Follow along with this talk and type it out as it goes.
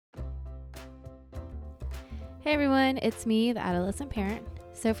Hey everyone, it's me, the adolescent parent.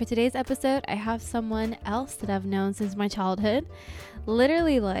 So for today's episode, I have someone else that I've known since my childhood.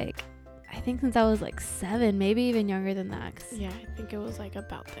 Literally I think since I was 7, maybe even younger than that. Yeah, I think it was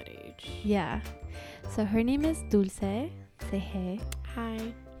about that age. Yeah. So her name is Dulce. Say hey. Hi.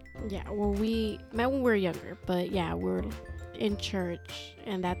 Yeah, well, we met when we were younger, but yeah, we're in church,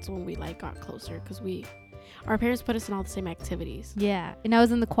 and that's when we got closer because our parents put us in all the same activities. Yeah. And I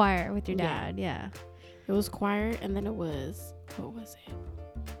was in the choir with your dad. Yeah. It was choir, and then it was, what was it?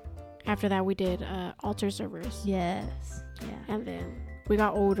 After that, we did altar servers. Yes. Yeah. And then we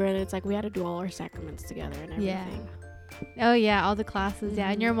got older, and it's we had to do all our sacraments together and everything. Yeah. Oh, yeah. All the classes. Mm-hmm.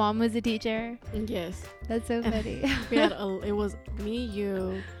 Yeah. And your mom was a teacher. Yes. That's so funny. It was me,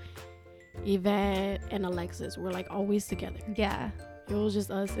 you, Yvette, and Alexis. We're always together. Yeah. It was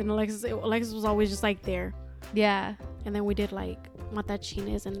just us. And Alexis was always just there. Yeah. And then we did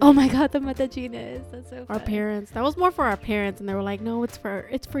matachines and oh my god, the matachines. That's so our fun. Parents. That was more for our parents, and they were no, it's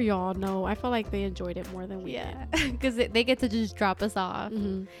for y'all. No, I felt like they enjoyed it more than we did. Because they get to just drop us off.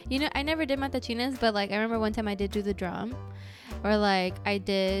 Mm-hmm. You know, I never did matachines, but I remember one time I did do the drum, or I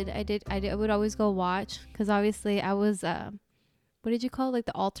would always go watch, because obviously I was what did you call it?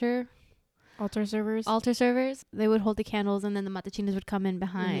 The altar servers. They would hold the candles, and then the matachines would come in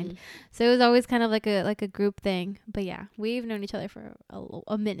behind. Mm-hmm. So it was always kind of like a group thing. But yeah, we've known each other for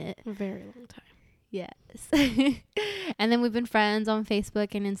a minute. A very long time. Yes. And then we've been friends on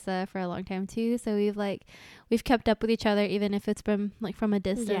Facebook and Insta for a long time too. So we've kept up with each other, even if it's from a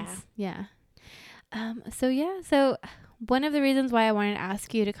distance. Yeah. So one of the reasons why I wanted to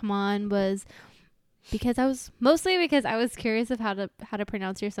ask you to come on was because I was curious of how to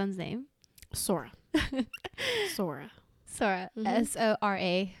pronounce your son's name. Sora. Sora. Mm-hmm.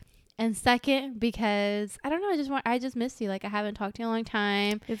 Sora. And second, because I don't know, I just missed you. I haven't talked to you in a long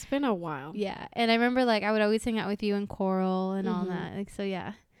time. It's been a while. Yeah. And I remember I would always hang out with you and Coral and all that. So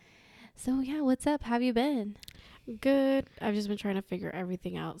yeah, what's up? How have you been? Good. I've just been trying to figure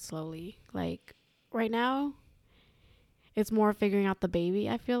everything out slowly. Right now, it's more figuring out the baby,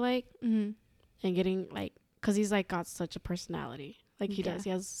 I feel like. Mm-hmm. And getting because he's got such a personality. He does. He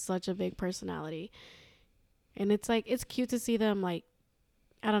has such a big personality. And it's it's cute to see them I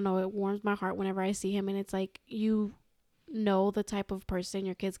don't know, it warms my heart whenever I see him, and it's you know the type of person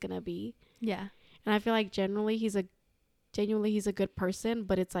your kid's gonna be. Yeah. And I feel genuinely he's a good person,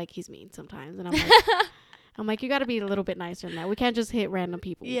 but it's he's mean sometimes. And I'm you gotta be a little bit nicer than that. We can't just hit random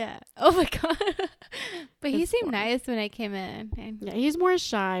people. Yeah. Oh my god. But he seemed nice when I came in. And yeah, he's more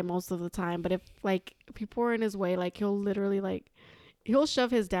shy most of the time, but if people are in his way, he'll literally he'll shove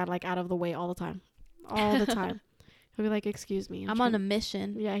his dad out of the way all the time. He'll be excuse me, I'm on a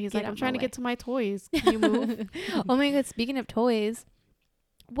mission. Yeah, he's I'm trying to get to my toys. Can you move? Oh my god, speaking of toys,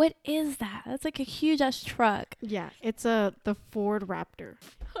 what is that? That's a huge ass truck. Yeah, it's the Ford Raptor.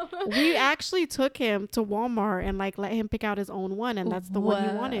 We actually took him to Walmart and let him pick out his own one, and that's the one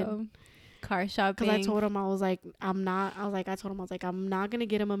he wanted. Car shopping. Because I told him I'm not gonna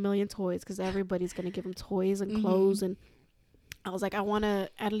get him a million toys, because everybody's gonna give him toys and clothes, and I was I want to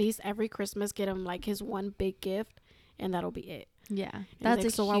at least every Christmas get him his one big gift, and that'll be it. Yeah, and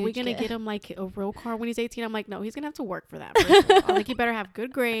that's so are we gonna get him a real car when he's 18? I'm no, he's gonna have to work for that. First of all. You better have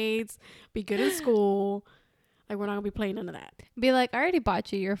good grades, be good in school. We're not gonna be playing none of that. Be I already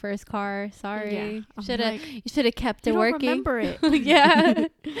bought you your first car. Sorry, yeah. You should have kept it working. Remember it? Yeah,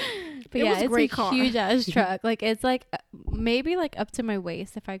 but it was a great car. Huge ass truck. It's maybe up to my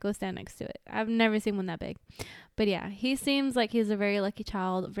waist if I go stand next to it. I've never seen one that big. But yeah, he seems he's a very lucky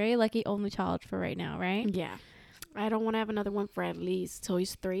child, very lucky only child for right now, right? Yeah, I don't want to have another one for at least till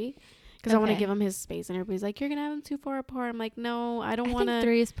he's 3. Because I want to give him his space, and everybody's you're gonna have him too far apart. I'm no, I don't want to. I think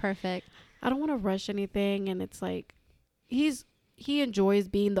 3 is perfect. I don't want to rush anything, and it's he enjoys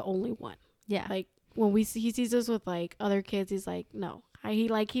being the only one. Yeah. When he sees us with other kids, he's no. He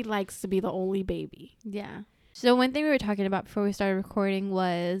likes to be the only baby. Yeah. So one thing we were talking about before we started recording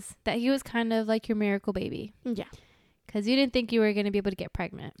was that he was kind of your miracle baby. Yeah. Because you didn't think you were going to be able to get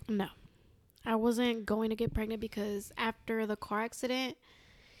pregnant. No. I wasn't going to get pregnant because after the car accident,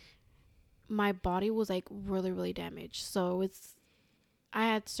 my body was really, really damaged. So I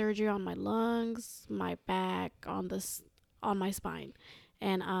had surgery on my lungs, my back, on my spine,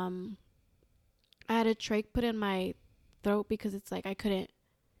 and I had a trach put in my throat because it's I couldn't.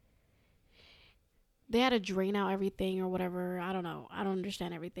 They had to drain out everything or whatever. I don't know. I don't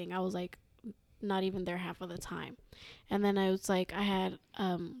understand everything. I was not even there half of the time, and then I was I had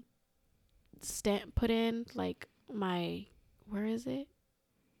stent put in my, where is it?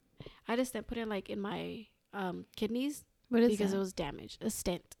 I had a stent put in in my kidneys. What is because that? it was damaged. A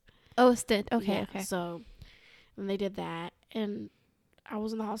stent. Oh, a stent. Okay, yeah, okay. So And they did that. And I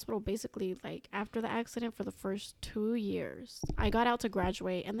was in the hospital basically like after the accident for the first 2 years. I got out to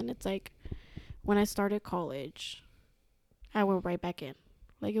graduate, and then it's like when I started college, I went right back in.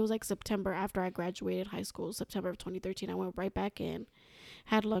 Like, it was like September after I graduated high school, September of 2013. I went right back in,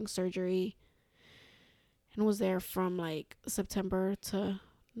 had lung surgery, and was there from like September to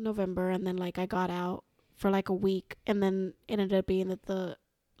November. And then like I got out for like a week, and then it ended up being that the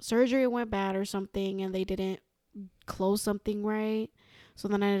surgery went bad or something, and they didn't close something right. So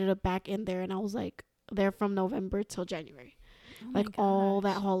then I ended up back in there, and I was like there from November till January. Oh Like all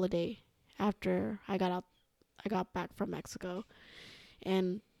that holiday after I got back from Mexico.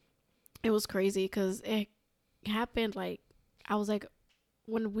 And it was crazy because it happened like, I was like,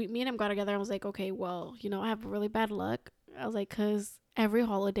 when me and him got together, I was like, okay, well, I have really bad luck. I was like, because every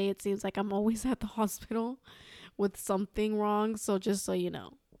holiday it seems like I'm always at the hospital with something wrong. So just so you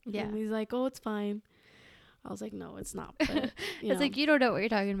know. Yeah. And he's like, oh, it's fine. I was like, no, it's not. But, it's like, you don't know what you're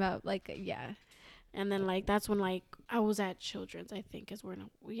talking about. Like, yeah. And then like that's when like I was at Children's, I think is where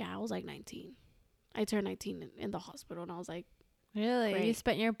I was like 19. I turned 19 in the hospital, and I was like, really? right. You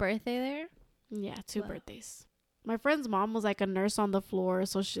spent your birthday there? Yeah, 2 birthdays. My friend's mom was like a nurse on the floor,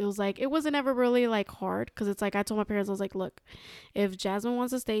 so she was like, it wasn't ever really like hard, because it's like I told my parents, I was like, look, if Jasmine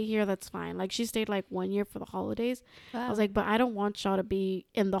wants to stay here, that's fine. Like, she stayed like 1 year for the holidays. Wow. I was like, but I don't want y'all to be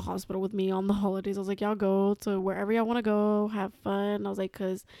in the hospital with me on the holidays. I was like, y'all go to wherever y'all want to go, have fun. I was like,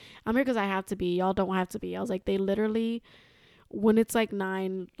 because I'm here because I have to be. Y'all don't have to be. I was like, they literally, when it's like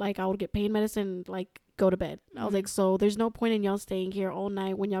 9, like I would get pain medicine, like go to bed. I was like, so there's no point in y'all staying here all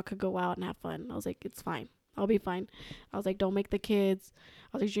night when y'all could go out and have fun. I was like, it's fine. I'll be fine. I was like, don't make the kids.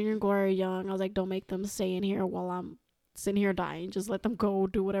 I was like, Junior and Gloria are young. I was like, don't make them stay in here while I'm sitting here dying. Just let them go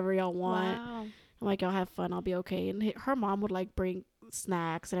do whatever y'all want. Wow. I'm like, y'all have fun. I'll be okay. And her mom would like bring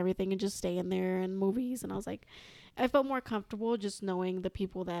snacks and everything and just stay in there and movies. And I was like, I felt more comfortable just knowing the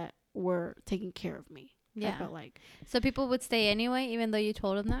people that were taking care of me. Yeah. I felt like. So people would stay anyway, even though you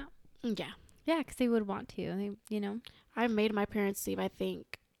told them that? Yeah. Yeah, because they would want to, I made my parents leave, I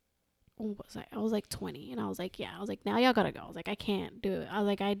think. I was like 20, and I was like, yeah, I was like, now y'all gotta go. I was like, I can't do it. I was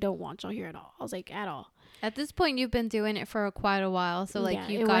like, I don't want y'all here at all. I was like, at all. At this point, you've been doing it for quite a while, so like,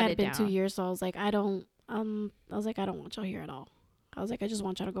 you got it down. It had been 2 years, so I was like, I don't want y'all here at all. I was like, I just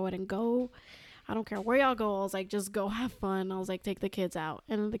want y'all to go ahead and go. I don't care where y'all go. I was like, just go have fun. I was like, take the kids out.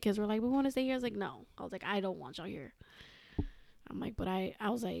 And the kids were like, we want to stay here. I was like, no. I was like, I don't want y'all here. I'm like, but I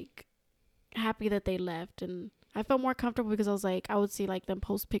was like happy that they left, and I felt more comfortable because I was like, I would see like them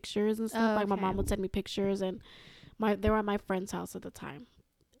post pictures and stuff. Like, my mom would send me pictures, and they were at my friend's house at the time.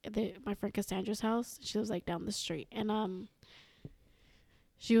 My friend Cassandra's house. She was like down the street, and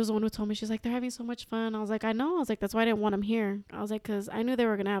she was the one who told me, she's like, they're having so much fun. I was like, I know. I was like, that's why I didn't want them here. I was like, because I knew they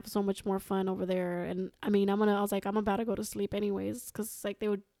were gonna have so much more fun over there. And I mean, I was like, I'm about to go to sleep anyways, because like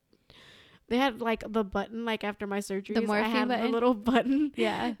they had like the button, like after my surgery, the morphine I had button. the little button.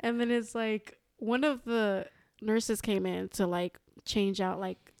 Yeah. And then it's like one of the nurses came in to like change out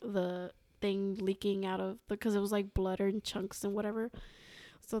like the thing leaking out of because it was like blood and chunks and whatever.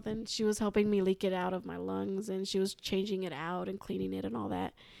 So then she was helping me leak it out of my lungs, and she was changing it out and cleaning it and all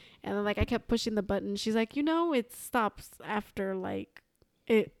that. And then like I kept pushing the button. She's like, it stops after like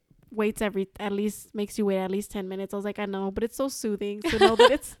it waits makes you wait at least 10 minutes. I was like, I know, but it's so soothing to know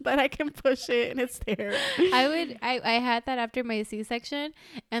that it's that I can push it and it's there. I had that after my C-section,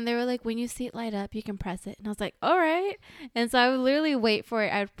 and they were like, when you see it light up, you can press it. And I was like, all right. And so I would literally wait for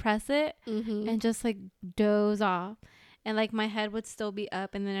it. I'd press it and just like doze off. And like my head would still be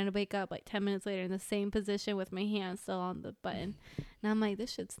up, and then I'd wake up like 10 minutes later in the same position with my hand still on the button. And I'm like,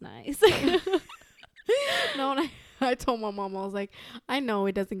 this shit's nice. No, and I told my mom, I was like, I know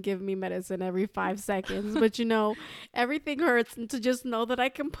it doesn't give me medicine every 5 seconds, but everything hurts, and to just know that I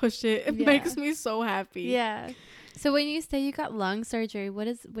can push it makes me so happy. Yeah. So when you say you got lung surgery, what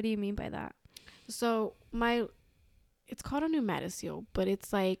do you mean by that? So it's called a pneumatocele, but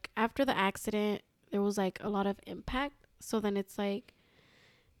it's like after the accident, there was like a lot of impact. So then it's like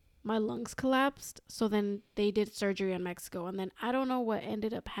my lungs collapsed. So then they did surgery in Mexico, and then I don't know what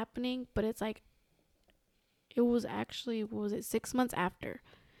ended up happening, but it's like, it was actually, 6 months after.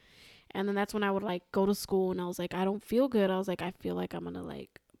 And then that's when I would like go to school, and I was like, I don't feel good. I was like, I feel like I'm gonna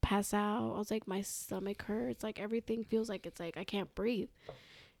like pass out. I was like, my stomach hurts. Like, everything feels like it's like I can't breathe.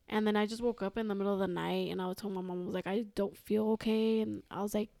 And then I just woke up in the middle of the night, and I told my mom, I was like, I don't feel okay. And I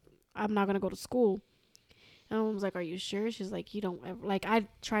was like, I'm not gonna go to school. And my mom was like, are you sure? She's like, you don't ever, like, I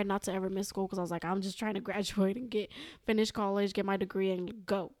tried not to ever miss school, because I was like, I'm just trying to graduate and finish college, get my degree, and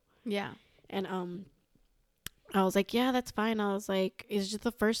go. Yeah. And I was like, yeah, that's fine. I was like, it's just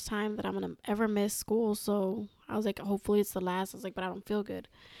the first time that I'm gonna ever miss school, so I was like, hopefully it's the last. I was like, but I don't feel good,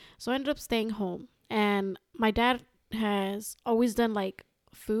 so I ended up staying home. And my dad has always done like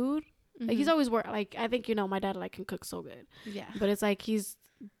food. Like he's Mm-hmm. always worked. Like I think my dad like can cook so good, Yeah. but it's like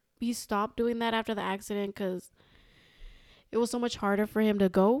he stopped doing that after the accident because it was so much harder for him to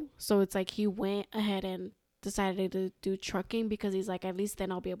go. So it's like he went ahead and decided to do trucking because he's like, at least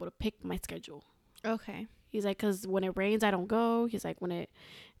then I'll be able to pick my schedule. Okay. He's like, because when it rains, I don't go. He's like,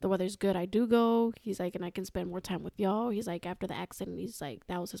 the weather's good, I do go. He's like, and I can spend more time with y'all. He's like, after the accident, he's like,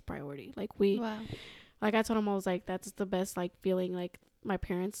 that was his priority. Wow. Like I told him, I was like, that's the best, like, feeling, like, my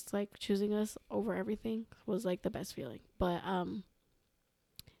parents, like, choosing us over everything was, like, the best feeling. But,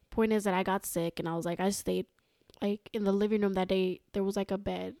 point is that I got sick and I was like, I stayed, like, in the living room that day. There was, like, a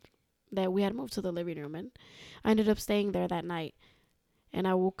bed that we had moved to the living room, and I ended up staying there that night. And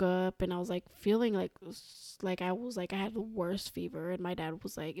I woke up and I was like feeling like I had the worst fever. And my dad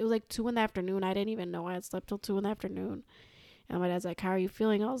was like, it was like 2 in the afternoon. I didn't even know I had slept till 2 in the afternoon. And my dad's like, how are you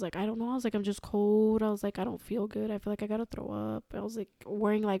feeling? I was like, I don't know. I was like, I'm just cold. I was like, I don't feel good. I feel like I gotta throw up. I was like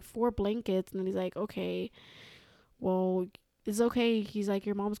wearing like 4 blankets. And then he's like, okay, well, it's okay. He's like,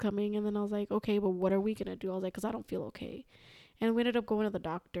 your mom's coming. And then I was like, okay, but what are we gonna do? I was like, because I don't feel okay. And we ended up going to the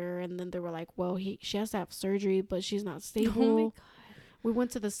doctor. And then they were like, well, she has to have surgery, but she's not Oh my stable. god. We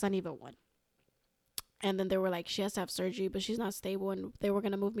went to the Sunnyvale one. And then they were like, she has to have surgery, but she's not stable. And they were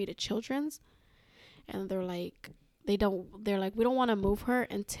going to move me to Children's. And they're like, they're like, we don't want to move her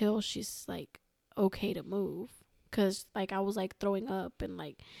until she's like okay to move. Cause like I was like throwing up and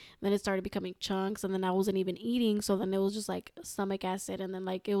like then it started becoming chunks and then I wasn't even eating. So then it was just like stomach acid and then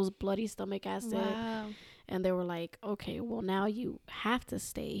like it was bloody stomach acid. Wow. And they were like, okay, well, now you have to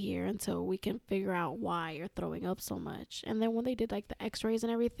stay here until we can figure out why you're throwing up so much. And then when they did like the x-rays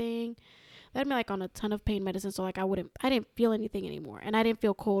and everything, they had me like on a ton of pain medicine. So like I didn't feel anything anymore. And I didn't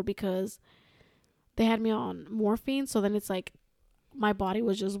feel cold because they had me on morphine. So then it's like my body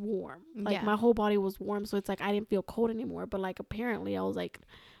was just warm. Like Yeah. my whole body was warm. So it's like I didn't feel cold anymore. But like apparently I was like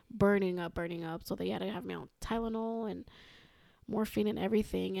burning up. So they had to have me on Tylenol and morphine and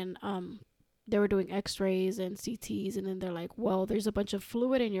everything. And they were doing x-rays and CTs, and then they're like, well, there's a bunch of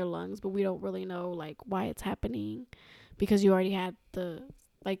fluid in your lungs, but we don't really know like why it's happening because you already had the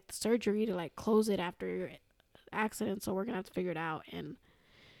surgery to like close it after your accident, so we're gonna have to figure it out. And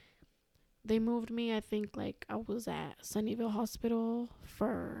they moved me, I think like I was at Sunnyvale Hospital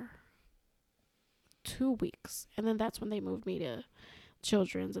for 2 weeks, and then that's when they moved me to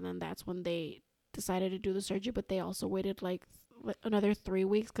Children's, and then that's when they decided to do the surgery, but they also waited like another 3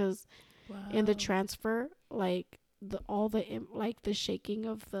 weeks because in the transfer, like the shaking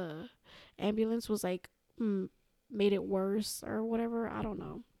of the ambulance was like made it worse or whatever. I don't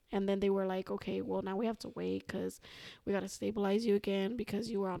know. And then they were like, okay, well, now we have to wait because we got to stabilize you again because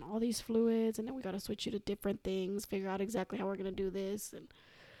you were on all these fluids, and then we got to switch you to different things, figure out exactly how we're gonna do this, and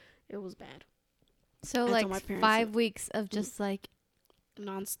it was bad. So And like so my parents 5 weeks of just like,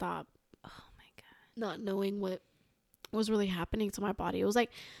 nonstop, oh my god. not knowing what was really happening to my body. It was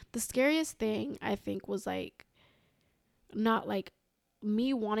like the scariest thing I think was like not like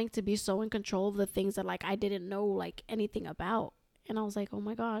me wanting to be so in control of the things that like I didn't know like anything about. And I was like, oh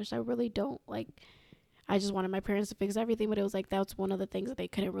my gosh, I really don't like. I just wanted my parents to fix everything, but it was like that's one of the things that they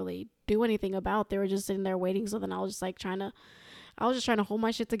couldn't really do anything about. They were just sitting there waiting. So then I was just like I was just trying to hold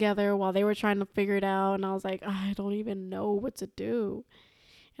my shit together while they were trying to figure it out. And I was like, I don't even know what to do.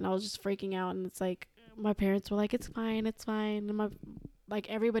 And I was just freaking out. And it's like, my parents were like, it's fine. And my, like,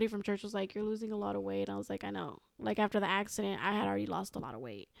 everybody from church was like, you're losing a lot of weight. And I was like, I know. Like, after the accident, I had already lost a lot of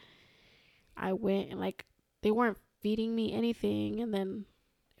weight. I went and, like, they weren't feeding me anything. And then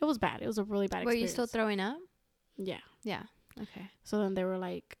it was bad. It was a really bad experience. Were you still throwing up? Yeah. Yeah. Okay. So then they were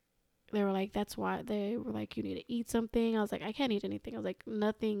like, that's why they were like, you need to eat something. I was like, I can't eat anything. I was like,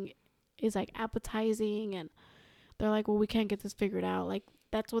 nothing is like appetizing. And they're like, well, we can't get this figured out. Like,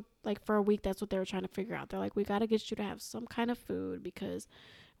 that's what, like, for a week, that's what they were trying to figure out. They're like, we got to get you to have some kind of food because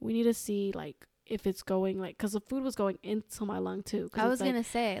we need to see, like, if it's going, like, because the food was going into my lung, too. I was like, going to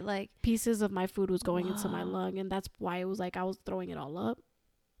say, like, pieces of my food was going into my wow. lung. And that's why it was like I was throwing it all up.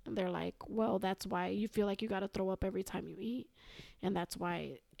 And they're like, well, that's why you feel like you got to throw up every time you eat. And that's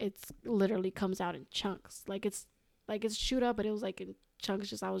why it's literally comes out in chunks. Like, it's shoot up, but it was, like, in chunks.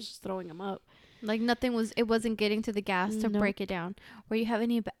 Just I was just throwing them up. Like it wasn't getting to the gas to Nope. break it down. Were you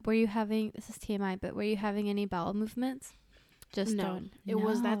having, this is TMI, but were you having any bowel movements? Just No. don't. It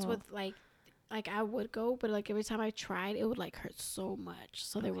was, that's what, like I would go, but like every time I tried, it would like hurt so much.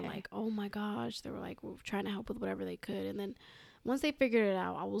 So they were Okay. like, oh my gosh. They were like, we're trying to help with whatever they could. And then once they figured it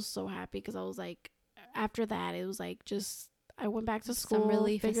out, I was so happy because I was like, after that, it was like just I went back to Some school,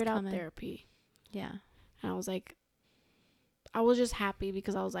 relief is figured out coming. therapy, Yeah. and I was like, I was just happy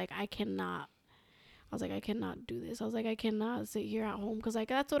because I was like, I cannot do this. I was like, I cannot sit here at home, because like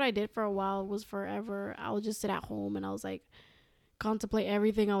that's what I did for a while, was forever I would just sit at home and I was like contemplate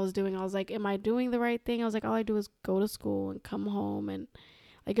everything I was doing. I was like, am I doing the right thing? I was like, all I do is go to school and come home, and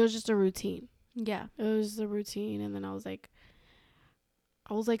like it was just a routine. Yeah. It was a routine. And then I was like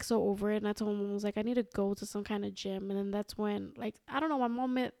so over it, and I told him, I was like, I need to go to some kind of gym. And then that's when, like, I don't know, my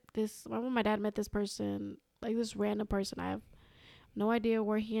mom and my dad met this person, like this random person. I have no idea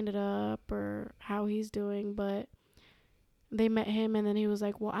where he ended up or how he's doing, but they met him, and then he was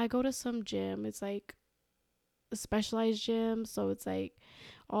like, well, I go to some gym. It's like a specialized gym, so it's like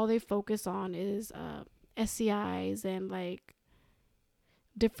all they focus on is SCIs and like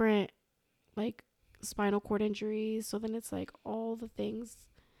different like spinal cord injuries. So then it's like all the things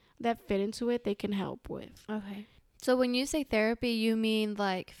that fit into it they can help with. Okay. So when you say therapy, you mean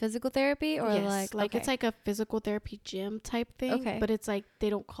like physical therapy, or yes, like okay. it's like a physical therapy gym type thing. Okay. But it's like they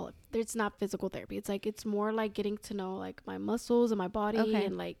don't call it, it's not physical therapy. It's like it's more like getting to know like my muscles and my body, Okay.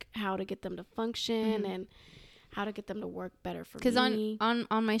 and like how to get them to function, and how to get them to work better for me. Because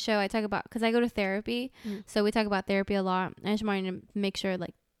on my show I talk about, because I go to therapy, so we talk about therapy a lot. I just wanted to make sure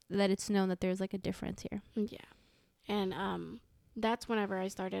like that it's known that there's like a difference here. Yeah. And that's whenever I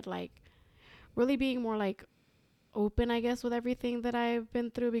started like really being more like open, I guess, with everything that I've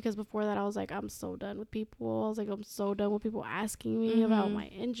been through, because before that I was like, I'm so done with people. I was like, I'm so done with people asking me about my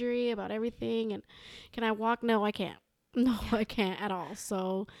injury, about everything, and can I walk? No, I can't. No, I can't at all.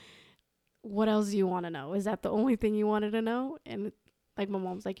 So what else do you want to know? Is that the only thing you wanted to know? And like my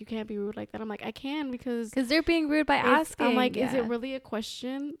mom's like, you can't be rude like that. I'm like, I can, because they're being rude by asking. I'm like, is it really a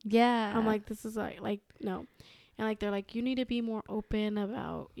question? Yeah. I'm like, this is like no. And like they're like, you need to be more open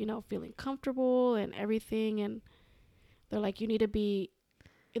about, you know, feeling comfortable and everything. And they're like, you need to be,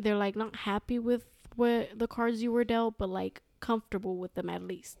 they're like not happy with what the cards you were dealt, but like comfortable with them at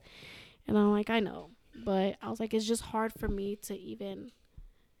least. And I'm like, I know, but I was like, it's just hard for me to even,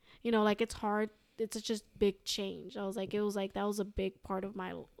 you know, like it's hard. It's just big change. I was like, it was like, that was a big part of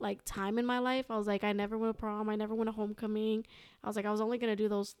my like time in my life. I was like, I never went to prom. I never went to homecoming. I was like, I was only going to do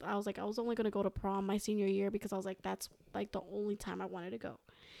those. I was like, I was only going to go to prom my senior year, because I was like, that's like the only time I wanted to go.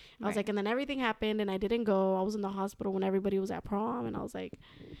 I was like, and then everything happened and I didn't go. I was in the hospital when everybody was at prom, and I was like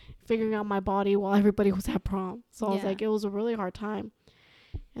figuring out my body while everybody was at prom. So I was like, it was a really hard time.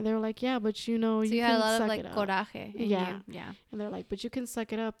 And they were like, yeah, but you know, so you had a lot of like coraje. Yeah. Yeah. And they're like, but you can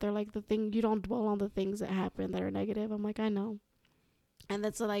suck it up. They're like, the thing, you don't dwell on the things that happen that are negative. I'm like, I know. And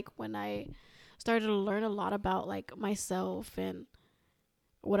that's like when I started to learn a lot about like myself and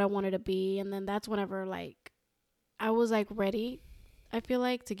what I wanted to be. And then that's whenever like I was like ready, I feel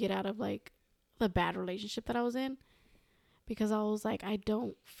like, to get out of like the bad relationship that I was in, because I was like, I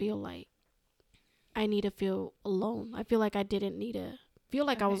don't feel like I need to feel alone. I feel like I didn't need to feel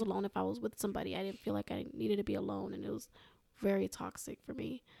like I was alone if I was with somebody. I didn't feel like I needed to be alone, and it was very toxic for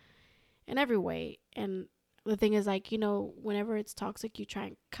me in every way. And the thing is, like, you know, whenever it's toxic, you try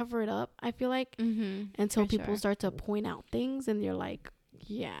and cover it up, I feel like, until people start to point out things, and you're like,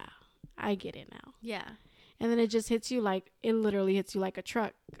 yeah, I get it now. Yeah. And then it just hits you like, it literally hits you like a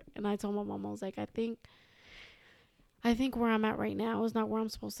truck. And I told my mom, I was like, I think where I'm at right now is not where I'm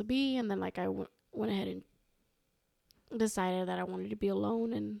supposed to be. And then like I went ahead and decided that I wanted to be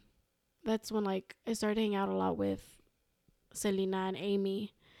alone. And that's when like I started hanging out a lot with Selena and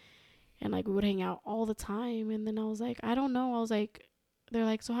Amy, and like we would hang out all the time. And then I was like, I don't know, I was like, they're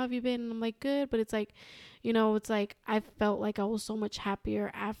like, so how have you been? And I'm like, good. But it's like, you know, it's like I felt like I was so much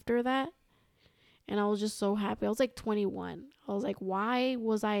happier after that, and I was just so happy. I was like 21. I was like, why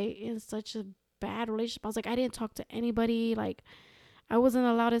was I in such a bad relationship? I was like, I didn't talk to anybody, like I wasn't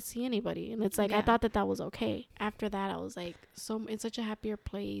allowed to see anybody. And it's like, I thought that was okay. After that, I was like in such a happier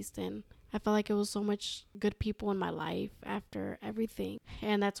place, and I felt like it was so much good people in my life after everything.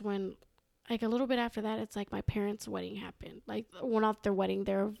 And that's when, like a little bit after that, it's like my parents' wedding happened. Like, well, not their wedding,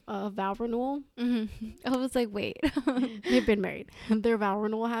 their vow renewal. I was like, wait. They've been married. Their vow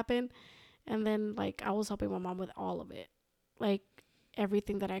renewal happened. And then like I was helping my mom with all of it, like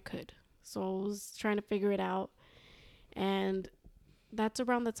everything that I could. So I was trying to figure it out. And that's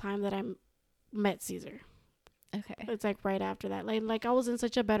around the time that I met Caesar. Okay. It's like right after that. Like I was in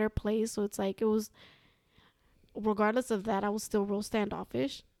such a better place. So it's like, it was, regardless of that, I was still real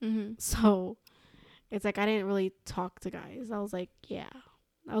standoffish. So it's like I didn't really talk to guys. I was like, yeah.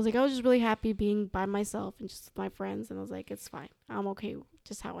 I was just really happy being by myself and just with my friends. And I was like, it's fine. I'm okay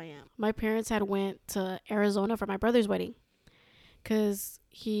just how I am. My parents had went to Arizona for my brother's wedding, because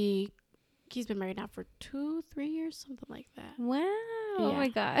he he's been married now for 2-3 years, something like that. Wow. Yeah. Oh my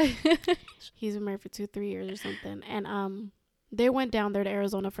God. He's been married for 2-3 years or something. And they went down there to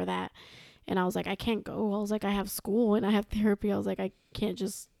Arizona for that. And I was like, I can't go. I was like, I have school and I have therapy. I was like, I can't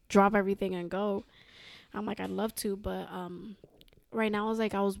just drop everything and go. I'm like, I'd love to, but right now I was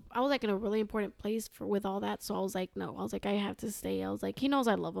like in a really important place with all that. So I was like, no. I was like, I have to stay. I was like, he knows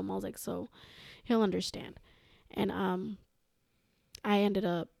I love him. I was like, so he'll understand. And I ended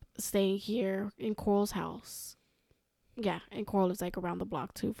up staying here in Coral's house. Yeah, and Coral is like around the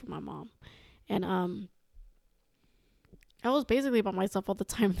block too for my mom. And I was basically by myself all the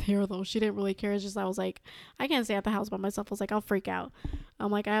time there, though. She didn't really care. It's just I was like, I can't stay at the house by myself. I was like, I'll freak out.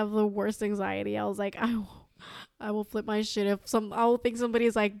 I'm like, I have the worst anxiety. I was like, I will flip my shit if I will think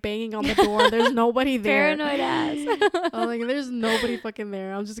somebody's like banging on the door. There's nobody there. Paranoid ass. I was like, there's nobody fucking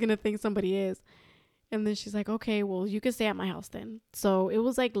there. I'm just gonna think somebody is. And then she's like, okay, well, you can stay at my house then. So it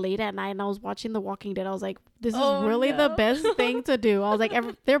was like late at night and I was watching The Walking Dead. I was like, this is really the best thing to do. I was like,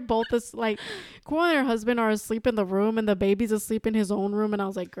 they're both like, Coral and her husband are asleep in the room and the baby's asleep in his own room. And I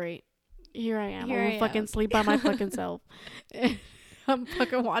was like, great, here I am. I'm gonna fucking sleep by my fucking self. I'm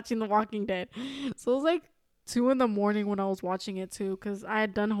fucking watching The Walking Dead. So it was like 2 a.m. when I was watching it too, because I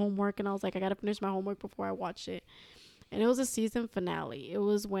had done homework and I was like, I gotta finish my homework before I watch it. And it was a season finale. It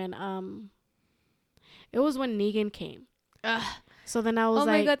was when Negan came. Ugh. So then I was like,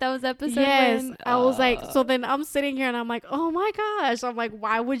 oh my God, that was episode yes. when, I was like, so then I'm sitting here and I'm like, oh my gosh. I'm like,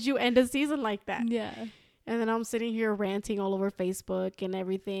 why would you end a season like that? Yeah. And then I'm sitting here ranting all over Facebook and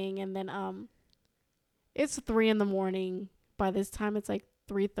everything. And then it's 3 a.m. By this time, it's like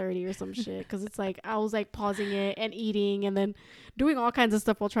 3:30 or some shit. Because it's like, I was like pausing it and eating and then doing all kinds of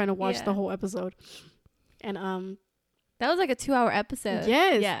stuff while trying to watch the whole episode. And that was like a 2-hour episode.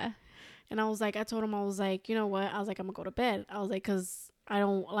 Yes. Yeah. And I was like, I told him, I was like, you know what? I was like, I'm going to go to bed. I was like, because I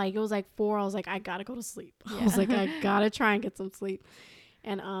don't, like, it was like 4. I was like, I got to go to sleep. Yeah. I was like, I got to try and get some sleep.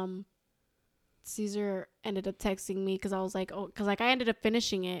 And Caesar ended up texting me because I was like, oh, because like I ended up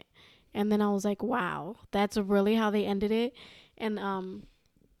finishing it. And then I was like, wow, that's really how they ended it. And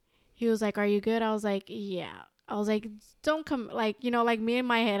he was like, are you good? I was like, yeah. I was like, don't come, like, you know, like me in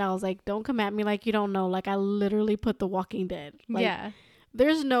my head, I was like, don't come at me like you don't know. Like, I literally put The Walking Dead. Like, yeah.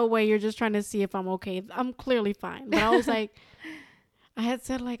 There's no way you're just trying to see if I'm okay. I'm clearly fine. But I was like, I had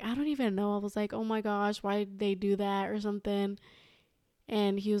said, like, I don't even know. I was like, oh my gosh, why did they do that or something?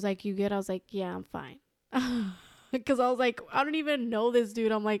 And he was like, you good? I was like, yeah, I'm fine. Because I was like, I don't even know this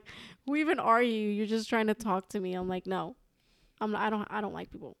dude. I'm like, who even are you? You're just trying to talk to me. I'm like, no, I don't like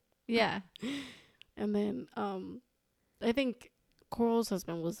people. Yeah. And then I think Coral's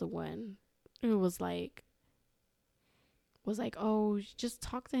husband was the one who was like, oh, just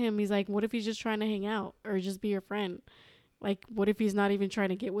talk to him. He's like, what if he's just trying to hang out or just be your friend? Like, what if he's not even trying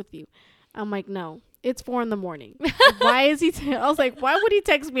to get with you? I'm like, no, it's 4 a.m. Why is he? I was like, why would he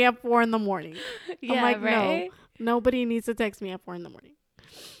text me at 4 a.m? Yeah, I'm like, right? No, nobody needs to text me at 4 a.m.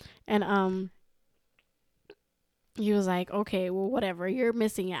 And he was like, okay, well, whatever. You're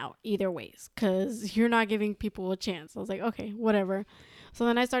missing out either ways because you're not giving people a chance. I was like, okay, whatever. So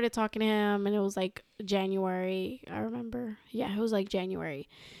then I started talking to him and it was like January. I remember. Yeah, it was like January.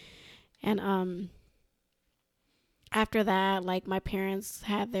 And after that, like my parents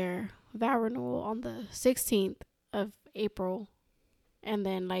had their vow renewal on the 16th of April. And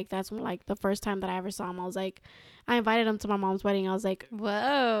then like that's when like the first time that I ever saw him, I was like, I invited him to my mom's wedding. I was like,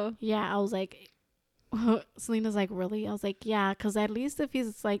 whoa. Yeah, I was like, Selena's like, really? I was like, yeah, because at least if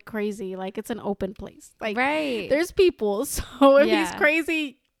he's like crazy, like it's an open place, like right, there's people, so if he's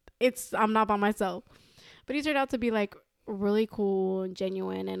crazy, I'm not by myself. But he turned out to be like really cool and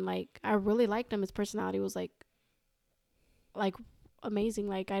genuine, and like I really liked him. His personality was like amazing.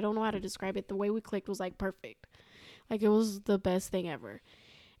 Like I don't know how to describe it. The way we clicked was like perfect. Like it was the best thing ever.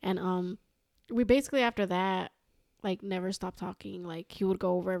 And we basically after that like never stopped talking. Like he would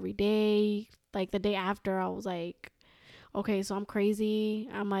go over every day. Like the day after, I was like, okay, so I'm crazy.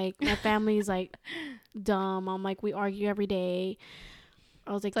 I'm like, my family's like dumb. I'm like, we argue every day.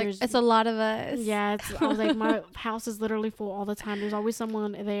 I was like, it's a lot of us. Yeah, I was like, my house is literally full all the time. There's always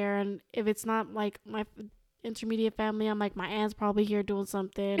someone there. And if it's not like my intermediate family, I'm like, my aunt's probably here doing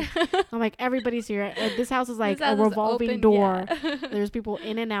something. I'm like, everybody's here. This house is like a revolving door. Yeah. There's people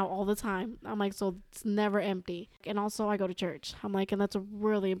in and out all the time. I'm like, so it's never empty. And also I go to church. I'm like, and that's a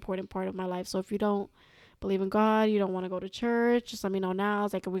really important part of my life. So if you don't believe in God, you don't want to go to church, just let me know now. I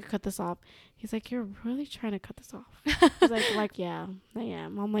was like, we could cut this off. He's like, you're really trying to cut this off? He's like, yeah, I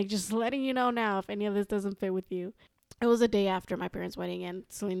am. I'm like, just letting you know now if any of this doesn't fit with you. it was a day after my parents' wedding, and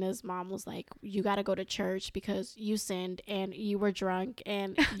Selena's mom was like, you got to go to church because you sinned and you were drunk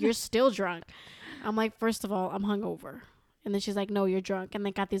and you're still drunk. I'm like, first of all, I'm hungover. And then she's like, no, you're drunk. And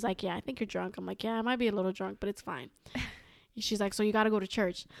then Kathy's like, yeah, I think you're drunk. I'm like, yeah, I might be a little drunk, but it's fine. She's like, so you got to go to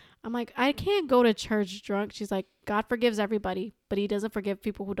church. I'm like, I can't go to church drunk. She's like, God forgives everybody, but he doesn't forgive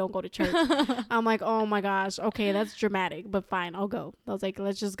people who don't go to church. I'm like, oh my gosh. Okay, that's dramatic, but fine, I'll go. I was like,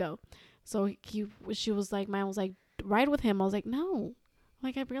 let's just go. So she was like, mine was like, ride with him. I was like, no.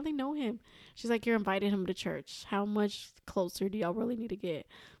 Like, I barely know him. She's like, you're inviting him to church. How much closer do y'all really need to get?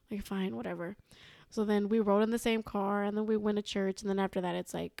 Like, fine, whatever. So then we rode in the same car, and then we went to church, and then after that,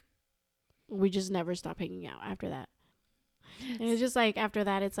 it's like, we just never stopped hanging out after that. And it's just like, after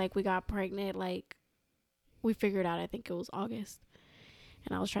that, it's like, we got pregnant, like, we figured out, I think it was August,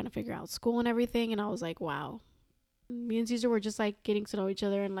 and I was trying to figure out school and everything, and I was like, wow. Me and Caesar were just, like, getting to know each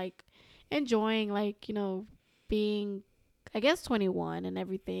other and, like, enjoying, like, you know, being, I guess, 21 and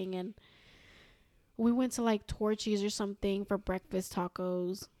everything. And we went to, like, Torchy's or something for breakfast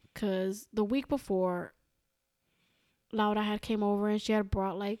tacos, because the week before, Laura had came over and she had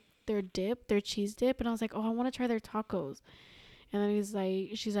brought, like, their cheese dip, and I was like, oh, I want to try their tacos. And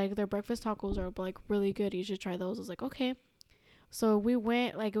then she's like, their breakfast tacos are, like, really good, you should try those. I was like, okay. So we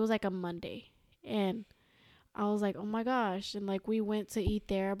went, like, it was like a Monday, and I was like, oh my gosh. And, like, we went to eat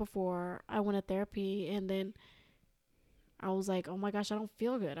there before I went to therapy, and then I was like, oh my gosh, I don't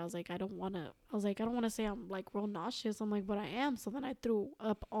feel good. I was like, I don't want to say I'm, like, real nauseous. I'm like, but I am. So then I threw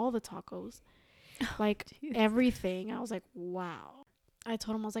up all the tacos, like, everything. I was like, wow. I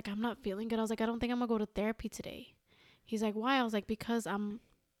told him, I was like, I'm not feeling good. I was like, I don't think I'm gonna go to therapy today. He's like, why? I was like, because I'm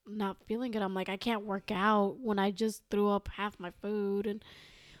not feeling good. I'm like, I can't work out when I just threw up half my food. And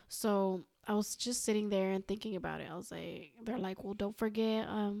so I was just sitting there and thinking about it. I was like, they're like, well, don't forget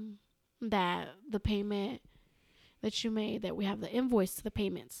that the payment that you made, that we have the invoice to the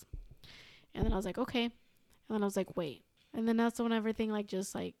payments. And then I was like, okay. And then I was like, wait. And then that's when everything, like,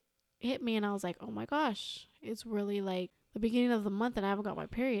 just, like, hit me. And I was like, oh my gosh, it's really, like, the beginning of the month and I haven't got my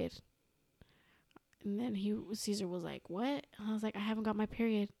period. And then Caesar was like, what? And I was like, I haven't got my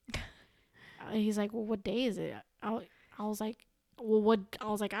period. He's like, well, what day is it? I was like, well, what? I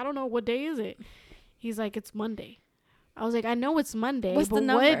was like, I don't know. What day is it? He's like, it's Monday. I was like, I know it's Monday. What's but the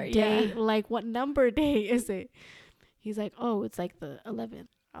number? What day? Yeah. Like, what number day is it? He's like, oh, it's like the 11th.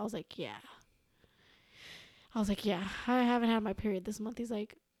 I was like, yeah. I haven't had my period this month. He's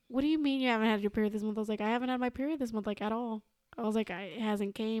like, what do you mean you haven't had your period this month? I was like, I haven't had my period this month, like, at all. I was like, it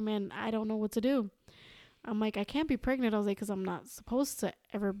hasn't came and I don't know what to do. I'm like, I can't be pregnant. I was like, because I'm not supposed to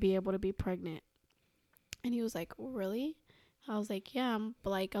ever be able to be pregnant. And he was like, really? I was like, yeah.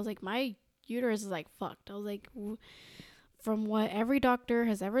 But, like, I was like, my uterus is, like, fucked. I was like, from what every doctor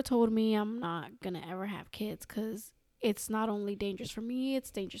has ever told me, I'm not going to ever have kids because it's not only dangerous for me,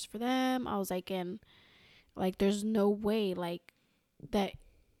 it's dangerous for them. I was like, and, like, there's no way, like, that.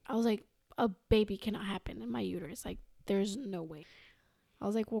 I was like, a baby cannot happen in my uterus. Like, there's no way. I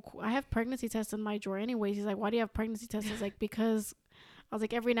was like, well, I have pregnancy tests in my drawer anyways. He's like, why do you have pregnancy tests? I was like, because I was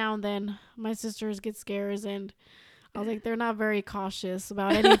like, every now and then my sisters get scares, and I was like, they're not very cautious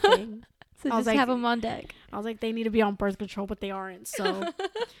about anything. So I was just like, have them on deck. I was like, they need to be on birth control, but they aren't. So,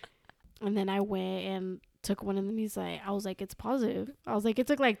 and then I went and took one, and then he's like, I was like, it's positive. I was like, it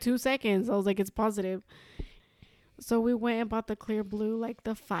took like 2 seconds. I was like, it's positive. So we went and bought the Clear Blue, like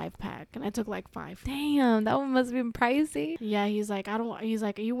the 5-pack, and I took like 5. Damn, that one must have been pricey. Yeah, he's like,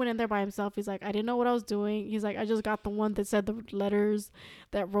 he went in there by himself. He's like, I didn't know what I was doing. He's like, I just got the one that said the letters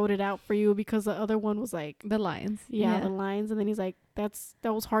that wrote it out for you, because the other one was like the lines. Yeah, the lines. And then he's like, that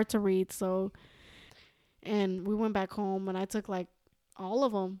was hard to read. So, and we went back home, and I took like all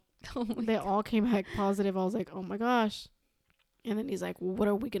of them. They all came back positive. I was like, oh my gosh. And then he's like, well, what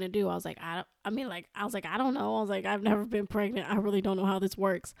are we going to do? I was like, I don't know. I was like, I've never been pregnant. I really don't know how this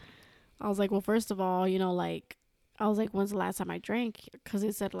works. I was like, well, first of all, you know, like, I was like, when's the last time I drank? Because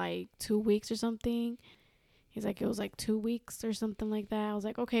it said like 2 weeks or something. He's like, it was like 2 weeks or something like that. I was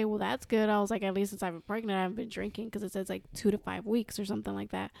like, okay, well, that's good. I was like, at least since I've been pregnant, I haven't been drinking, because it says like 2 to 5 weeks or something like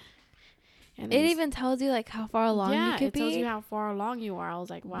that. And it even tells you like how far along you could be. Yeah, it tells you how far along you are. I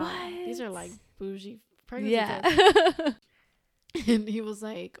was like, wow, these are like bougie pregnancy tests. And he was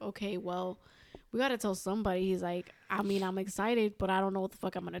like, okay, well, we got to tell somebody. He's like, I mean, I'm excited, but I don't know what the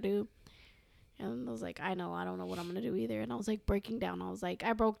fuck I'm going to do. And I was like, I don't know what I'm going to do either. And I was like breaking down. I was like,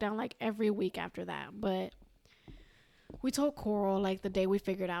 I broke down like every week after that. But we told Coral like the day we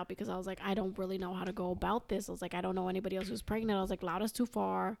figured out, because I was like, I don't really know how to go about this. I was like, I don't know anybody else who's pregnant. I was like, Laura's too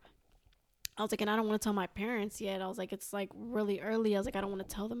far. I was like, and I don't want to tell my parents yet. I was like, it's like really early. I was like, I don't want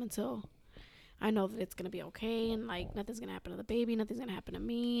to tell them until I know that it's going to be okay. And like, nothing's going to happen to the baby. Nothing's going to happen to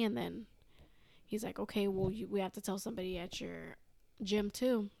me. And then he's like, okay, well, we have to tell somebody at your gym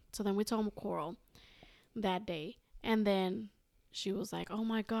too. So then we told Coral that day. And then she was like, oh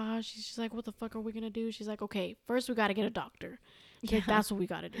my gosh. She's like, what the fuck are we going to do? She's like, okay, first we got to get a doctor. Like, that's what we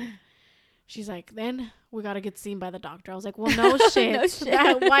got to do. She's like, then we got to get seen by the doctor. I was like, well, no shit. No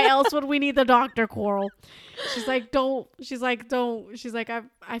shit. Why else would we need the doctor, Coral? She's like, don't. She's like, don't. She's like,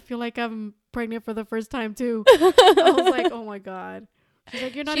 I feel like I'm pregnant for the first time too. I was like, oh my God. She's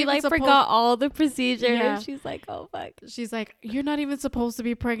like, you're not she even like supposed. forgot all the procedures. Yeah. She's like, oh fuck. She's like, you're not even supposed to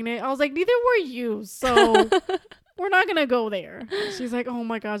be pregnant. I was like, neither were you. So we're not going to go there. She's like, oh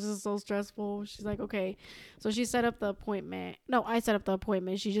my gosh, this is so stressful. She's like, okay. So she set up the appointment. No, I set up the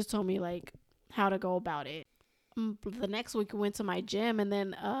appointment. She just told me like how to go about it. The next week we went to my gym, and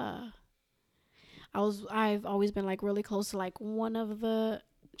then I've always been like really close to like one of the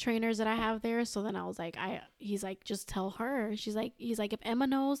trainers that I have there. So then I was like, he's like, just tell her. He's like, if Emma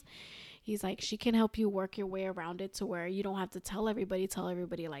knows, he's like, she can help you work your way around it to where you don't have to tell everybody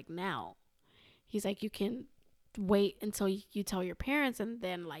like now. He's like, you can wait until you tell your parents, and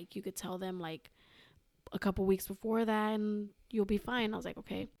then like you could tell them like a couple weeks before that, and you'll be fine. I was like,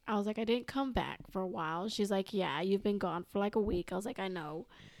 okay. I was like, I didn't come back for a while. She's like, yeah, you've been gone for like a week. I was like, I know.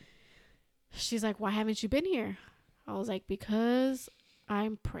 She's like, why haven't you been here? I was like, because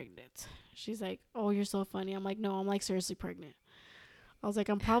I'm pregnant. She's like, oh, you're so funny. I'm like, no, I'm like seriously pregnant. I was like,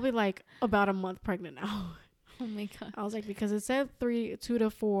 I'm probably like about a month pregnant now. Oh my God. I was like, because it said 2 to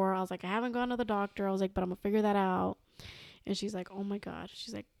 4. I was like, I haven't gone to the doctor. I was like, but I'm gonna figure that out. And she's like, oh my God.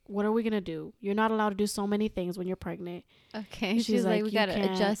 She's like, what are we gonna do? You're not allowed to do so many things when you're pregnant. Okay. She's like, we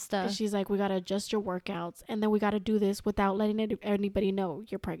gotta adjust stuff. She's like, we gotta adjust your workouts, and then we gotta do this without letting anybody know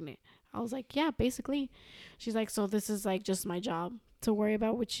you're pregnant. I was like, yeah, basically. She's like, so this is like just my job to worry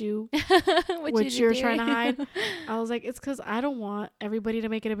about what you're trying to hide. I was like, it's because I don't want everybody to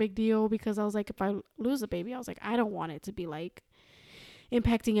make it a big deal, because I was like, if I lose a baby, I was like, I don't want it to be like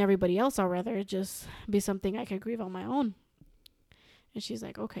impacting everybody else. I'd rather it just be something I could grieve on my own. And she's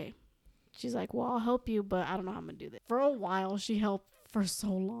like, okay. She's like, well, I'll help you, but I don't know how I'm gonna do that. For a while, she helped for so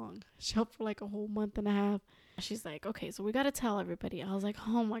long. She helped for like a whole month and a half. She's like, okay, so we gotta tell everybody. I was like,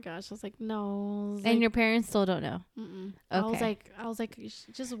 oh my gosh. I was like, no. And your parents still don't know. Mm-mm. Okay. I was like,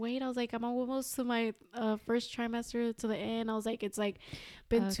 just wait. I was like, I'm almost to my first trimester to the end. I was like, it's like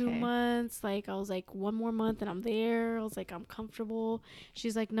been 2 months. Like, I was like, one more month and I'm there. I was like, I'm comfortable.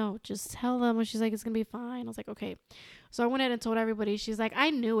 She's like, no, just tell them. She's like, it's gonna be fine. I was like, okay. So I went ahead and told everybody. She's like,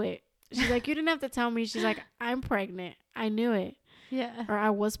 I knew it. She's like, you didn't have to tell me. She's like, I'm pregnant. I knew it. Yeah. Or I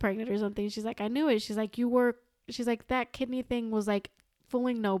was pregnant or something. She's like, I knew it. She's like, she's like, that kidney thing was like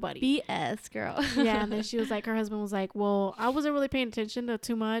fooling nobody. BS, girl. Yeah. And then she was like, her husband was like, well, I wasn't really paying attention to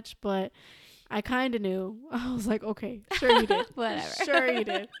too much, but I kind of knew. I was like, okay, sure you did. Whatever. Sure you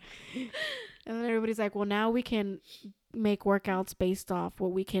did. And then everybody's like, well, now we can make workouts based off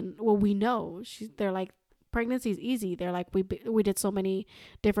what we know. They're like, pregnancy is easy. They're like, we did so many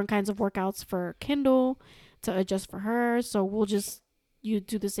different kinds of workouts for Kendall to adjust for her, so you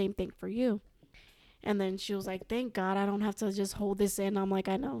do the same thing for you. And then she was like, thank God I don't have to just hold this in. I'm like,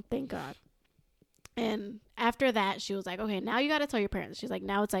 I know, thank God. And after that, she was like, okay, now you got to tell your parents. She's like,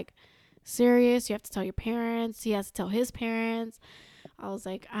 now it's like serious. You have to tell your parents. He has to tell his parents. I was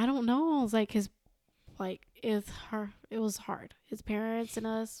like, I don't know. I was like, it was hard. His parents and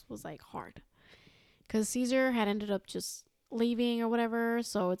us was like hard. Because Caesar had ended up just leaving or whatever.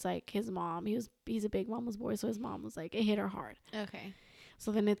 So it's like his mom, he's a big mama's boy. So his mom was like, it hit her hard. Okay.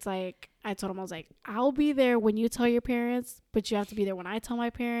 So then it's like, I told him, I was like, I'll be there when you tell your parents, but you have to be there when I tell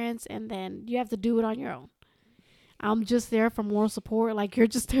my parents. And then you have to do it on your own. I'm just there for moral support. Like, you're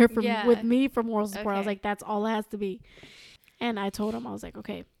just there with me for moral support. Okay. I was like, that's all it has to be. And I told him, I was like,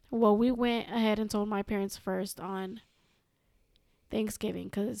 okay. Well, we went ahead and told my parents first on Thanksgiving,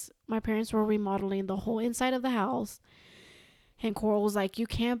 because my parents were remodeling the whole inside of the house, and Coral was like, you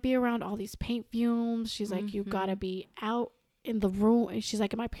can't be around all these paint fumes. She's like, you gotta be out in the room. And she's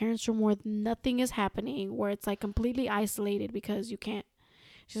like, in my parents' room where nothing is happening, where it's like completely isolated, because you can't.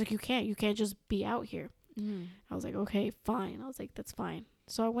 She's like, you can't just be out here. I was like, okay, fine. I was like, that's fine.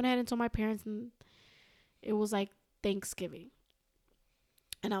 So I went ahead and told my parents, and it was like Thanksgiving,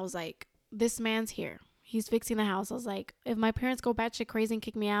 and I was like, this man's here. He's fixing the house. I was like, if my parents go batshit crazy and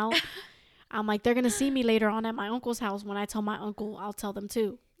kick me out, I'm like, they're going to see me later on at my uncle's house. When I tell my uncle, I'll tell them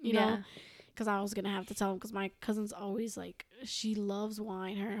too, you know, because I was going to have to tell them, because my cousin's always like, she loves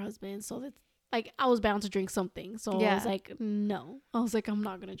wine, her husband. So that's like, I was bound to drink something. So I was like, no, I was like, I'm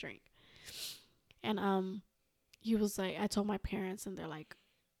not going to drink. And he was like, I told my parents, and they're like,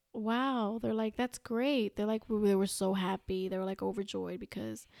 wow. They're like, that's great. They're like, they were so happy. They were like overjoyed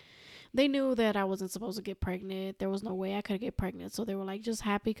because they knew that I wasn't supposed to get pregnant. There was no way I could get pregnant. So they were like just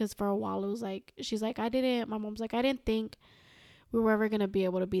happy because for a while it was like, she's like, my mom's like, I didn't think we were ever going to be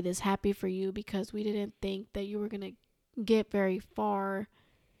able to be this happy for you because we didn't think that you were going to get very far.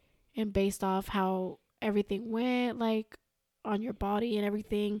 And based off how everything went, like on your body and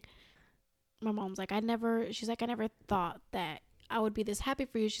everything, my mom's like, she's like, I never thought that I would be this happy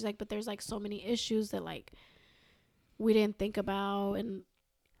for you. She's like, but there's like so many issues that like we didn't think about. And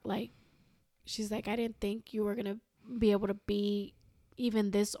like, she's like, I didn't think you were going to be able to be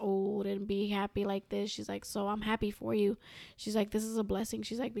even this old and be happy like this. She's like, so I'm happy for you. She's like, this is a blessing.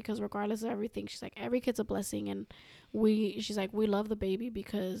 She's like, because regardless of everything, she's like, every kid's a blessing. And she's like, we love the baby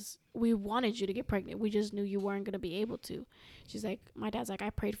because we wanted you to get pregnant. We just knew you weren't going to be able to. She's like, my dad's like, I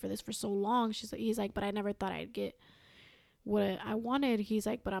prayed for this for so long. He's like, but I never thought I'd get what I wanted. He's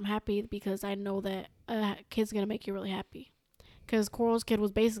like, but I'm happy because I know that a kid's going to make you really happy. Because Coral's kid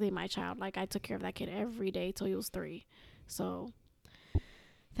was basically my child. Like, I took care of that kid every day till he was 3. So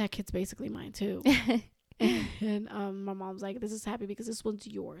that kid's basically mine too. And my mom's like, this is happy because this one's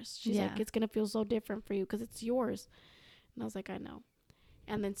yours. She's like, it's gonna feel so different for you because it's yours. And I was like, I know.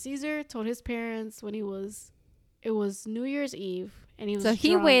 And then Caesar told his parents when it was New Year's Eve, and he was so he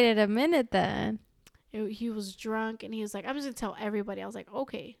drunk. waited a minute then. He was drunk, and he was like, I'm just gonna tell everybody. I was like,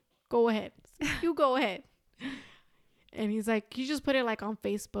 okay, go ahead. You go ahead. And he's like, he just put it like on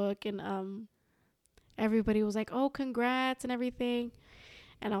Facebook, and everybody was like, oh, congrats and everything.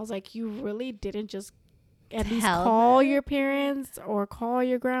 And I was like, you really didn't just at least call your parents or call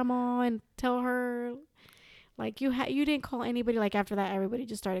your grandma and tell her? Like, you didn't call anybody. Like, after that, everybody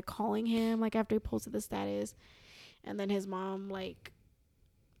just started calling him, like, after he posted the status. And then his mom, like,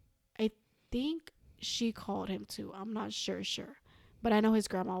 I think she called him too. I'm not sure. But I know his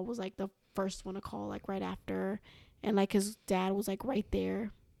grandma was, like, the first one to call, like, right after. And, like, his dad was, like, right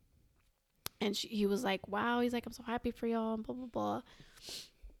there. And he was like, wow. He's like, I'm so happy for y'all, and blah, blah, blah.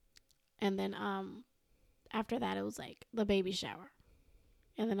 And then after that, it was like the baby shower.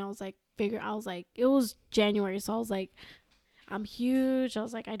 And then I was like, it was January. So I was like, I'm huge. I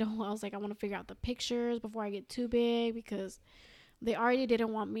was like, I want to figure out the pictures before I get too big because they already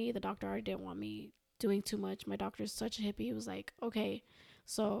didn't want me. The doctor already didn't want me doing too much. My doctor's such a hippie. He was like, okay,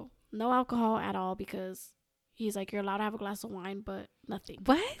 so no alcohol at all because he's like, you're allowed to have a glass of wine, but nothing.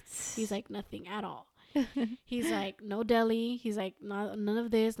 What? He's like, nothing at all. He's like, no deli. He's like, none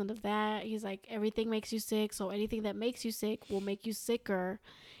of this, none of that. He's like, everything makes you sick, so anything that makes you sick will make you sicker,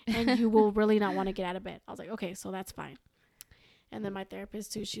 and you will really not want to get out of bed. I was like, okay, so that's fine. And then my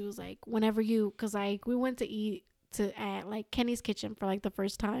therapist too, she was like, whenever because like we went to eat at like Kenny's Kitchen for like the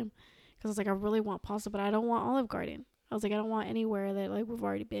first time, because I was like, I really want pasta, but I don't want Olive Garden. I was like, I don't want anywhere that like we've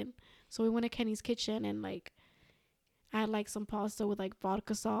already been. So we went to Kenny's Kitchen, and like I had like some pasta with like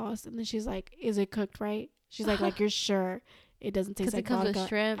vodka sauce, and then she's like, "Is it cooked right?" She's like you're sure it doesn't taste like vodka with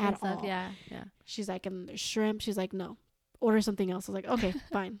shrimp at and stuff. All? Yeah. She's like, and there's shrimp. She's like, no, order something else. I was like, okay,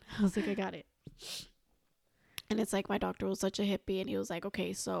 fine. I was like, I got it. And it's like my doctor was such a hippie, and he was like,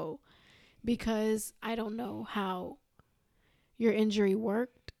 okay, so because I don't know how your injury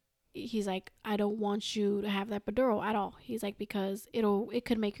worked, he's like, I don't want you to have that epidural at all. He's like, because it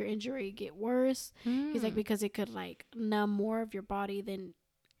could make your injury get worse. He's like, because it could like numb more of your body than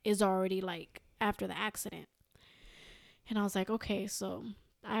is already like after the accident. And I was like, okay, so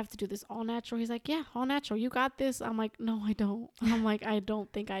I have to do this all natural. He's like, yeah, all natural. You got this. I'm like, no, I don't. I'm like, I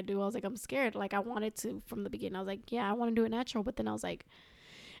don't think I do. I was like, I'm scared. Like, I wanted to from the beginning. I was like, yeah, I want to do it natural. But then I was like,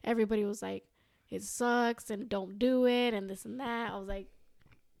 everybody was like, it sucks and don't do it and this and that. I was like,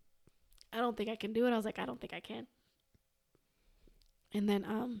 I don't think I can do it. I was like, I don't think I can. And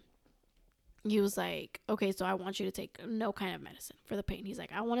then he was like, okay, so I want you to take no kind of medicine for the pain. He's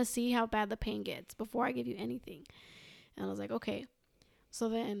like, I want to see how bad the pain gets before I give you anything. And I was like, okay. So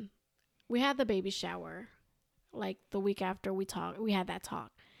then we had the baby shower. Like the week after we had that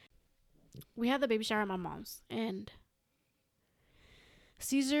talk. We had the baby shower at my mom's, and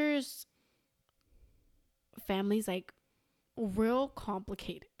Caesar's family's like real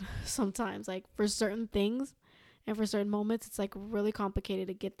complicated sometimes. Like for certain things and for certain moments, it's like really complicated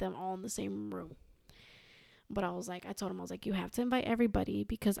to get them all in the same room. But I told him, I was like, you have to invite everybody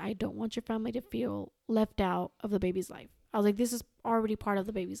because I don't want your family to feel left out of the baby's life. I was like, this is already part of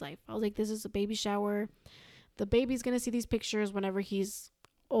the baby's life. I was like, this is a baby shower. The baby's going to see these pictures whenever he's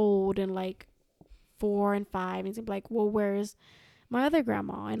old and like 4 and 5. And he's gonna be like, well, where's my other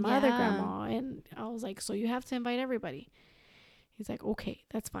grandma and my other grandma? And I was like, so you have to invite everybody. He's like, okay,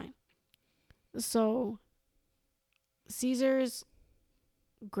 that's fine. So Caesar's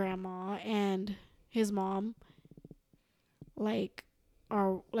grandma and his mom, like,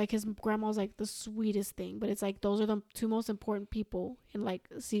 are like, his grandma's like the sweetest thing, but it's like those are the two most important people in, like,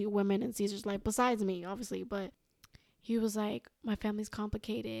 see women in Caesar's life, besides me, obviously. But he was like, my family's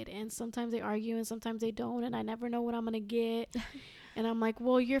complicated, and sometimes they argue and sometimes they don't, and I never know what I'm gonna get. And I'm like,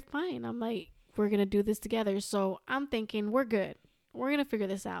 well, you're fine. I'm like, we're gonna do this together. So I'm thinking we're good, we're gonna figure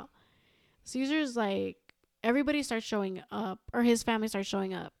this out. Caesar's like, everybody starts showing up, or his family starts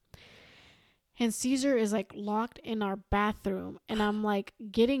showing up, and Caesar is like locked in our bathroom, and I'm like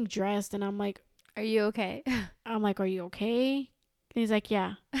getting dressed, and I'm like, Are you okay? are you okay? And he's like,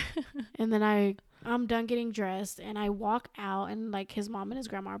 yeah. And then I'm done getting dressed, and I walk out, and like his mom and his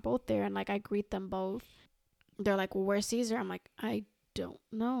grandma are both there, and like I greet them both. They're like, well, where's Caesar? I'm like, I don't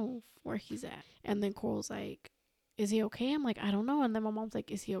know where he's at. And then Coral's like, is he okay? I'm like, I don't know. And then my mom's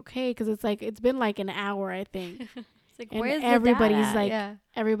like, is he okay? Because it's like, it's been like an hour, I think. It's like, And where's everybody's the dad at? like, Yeah.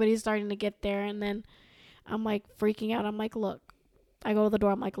 everybody's starting to get there. And then I'm like freaking out. I'm like, look, I go to the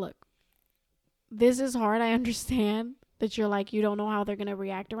door. I'm like, look, this is hard. I understand that you're like, you don't know how they're going to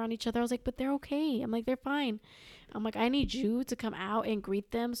react around each other. I was like, but they're okay. I'm like, they're fine. I'm like, I need you to come out and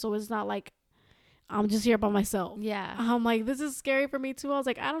greet them, so it's not like I'm just here by myself. Yeah. I'm like, this is scary for me too. I was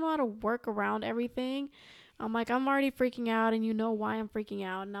like, I don't know how to work around everything. I'm like, I'm already freaking out, and you know why I'm freaking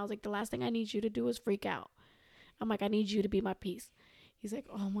out. And I was like, the last thing I need you to do is freak out. I'm like, I need you to be my peace. He's like,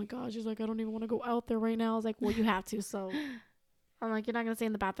 oh my gosh. He's like, I don't even want to go out there right now. I was like, well, you have to. So I'm like, you're not going to stay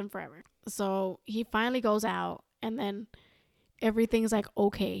in the bathroom forever. So he finally goes out, and then everything's like,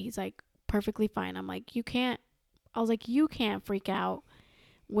 okay. He's like, perfectly fine. I'm like, you can't freak out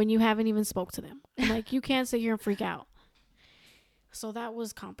when you haven't even spoke to them. I'm like, you can't sit here and freak out. So that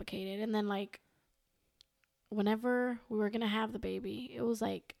was complicated. And then like, whenever we were going to have the baby, it was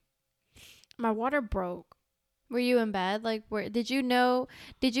like, my water broke. Were you in bed? Like, did you have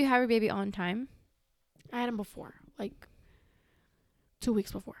your baby on time? I had him before, like 2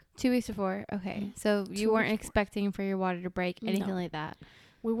 weeks before. 2 weeks before. Okay. So you weren't expecting for your water to break, anything like that?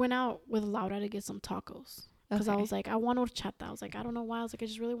 We went out with Laura to get some tacos. Because I was like, I want horchata. I was like, I don't know why. I was like, I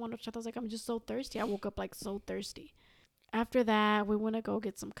just really want horchata. I was like, I'm just so thirsty. I woke up like so thirsty. After that, we went to go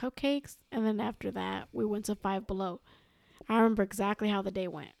get some cupcakes. And then after that, we went to Five Below. I remember exactly how the day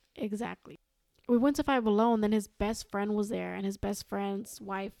went. Exactly. We went to Five Below, and then his best friend was there. And his best friend's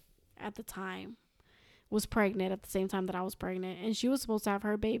wife at the time was pregnant at the same time that I was pregnant. And she was supposed to have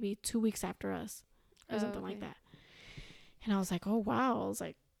her baby 2 weeks after us. Or something like that. And I was like, oh, wow. I was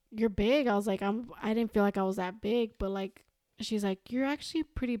like, you're big. I was like, I didn't feel like I was that big, but like, she's like, you're actually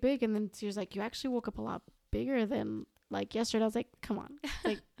pretty big. And then she was like, you actually woke up a lot bigger than like yesterday. I was like, come on,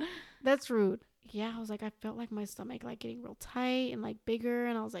 like, that's rude. Yeah. I was like, I felt like my stomach like getting real tight and like bigger.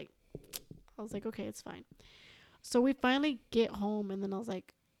 And I was like, okay, it's fine. So we finally get home, and then I was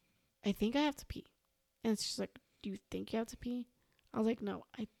like, I think I have to pee. And she's like, do you think you have to pee? I was like, no,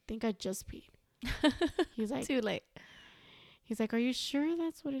 I think I just peed. He's like, too late. He's like, are you sure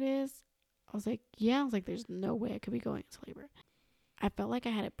that's what it is? I was like, yeah. I was like, there's no way I could be going into labor. I felt like I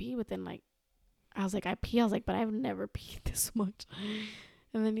had to pee, but then like, I was like, I pee. I was like, but I've never peed this much.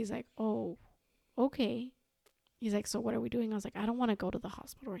 And then he's like, oh, okay. He's like, so what are we doing? I was like, I don't want to go to the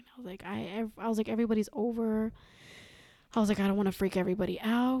hospital right now. I was like, I was like, everybody's over. I was like, I don't want to freak everybody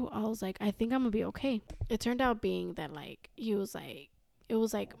out. I was like, I think I'm gonna be okay. It turned out being that like, he was like, it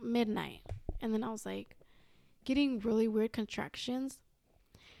was like midnight, and then I was like getting really weird contractions.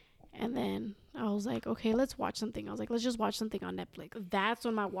 And then I was like, okay, let's watch something. I was like, let's just watch something on Netflix. That's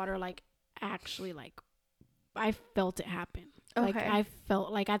when my water like actually like, I felt it happen. Okay. Like I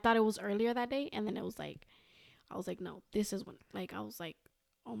felt like, I thought it was earlier that day, and then it was like, I was like, no, this is when, like, I was like,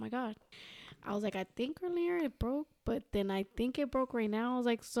 oh my God. I was like, I think earlier it broke, but then I think it broke right now. I was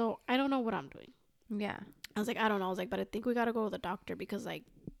like, so I don't know what I'm doing. Yeah. I was like, I don't know. I was like, but I think we got to go to the doctor, because like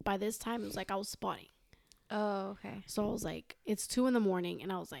by this time it was like I was spotting. Oh, okay. So I was like, it's 2 a.m,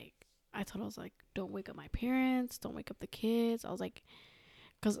 and I was like, I was like, don't wake up my parents, don't wake up the kids. I was like,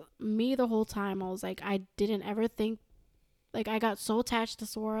 because me the whole time I was like, I didn't ever think, like, I got so attached to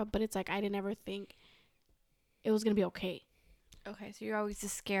Sora, but it's like I didn't ever think it was gonna be okay. Okay, so you're always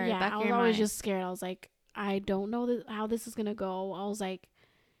just scared. Yeah, I was always just scared. I was like, I don't know how this is gonna go. I was like,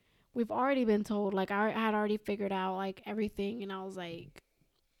 we've already been told, like, I had already figured out like everything, and I was like,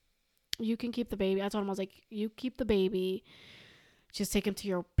 you can keep the baby. I told him, I was like, you keep the baby. Just take him to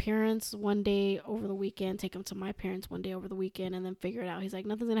your parents one day over the weekend. Take him to my parents one day over the weekend, and then figure it out. He's like,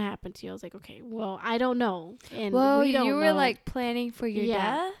 nothing's gonna happen to you. I was like, okay, well, I don't know. And we don't you were know. like planning for your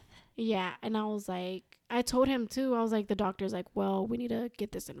death? Yeah, and I was like, I told him too. I was like, the doctor's like, well, we need to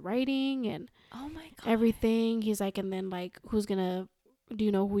get this in writing and oh my God, everything. He's like, and then like, who's gonna do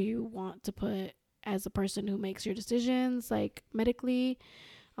you know who you want to put as the person who makes your decisions, like medically?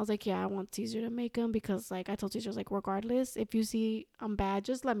 I was like, yeah, I want Caesar to make them because, like, I told Caesar, I was like, regardless, if you see I'm bad,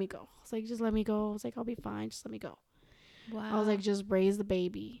 just let me go. I was like, just let me go. I was like, I'll be fine. Just let me go. Wow. I was like, just raise the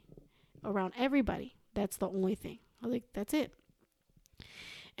baby around everybody. That's the only thing. I was like, that's it.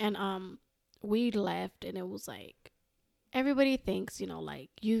 And we left, and it was like, everybody thinks, you know, like,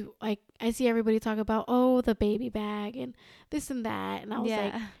 you, like, I see everybody talk about, oh, the baby bag and this and that. And I was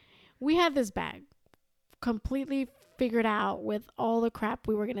like, we had this bag completely figured out with all the crap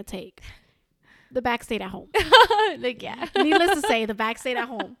we were going to take. The bag stayed at home. Like, yeah. Needless to say, the bag stayed at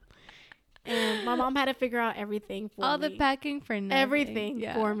home. And my mom had to figure out everything for all me. the packing for nothing. Everything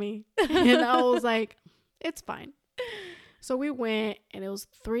for me. And I was like, it's fine. So we went, and it was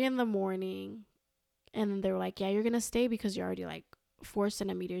 3 a.m. And then they were like, yeah, you're going to stay because you're already like 4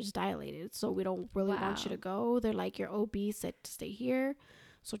 centimeters dilated. So we don't really want you to go. They're like, your OB said to stay here.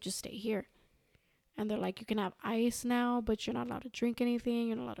 So just stay here. And they're like, you can have ice now, but you're not allowed to drink anything.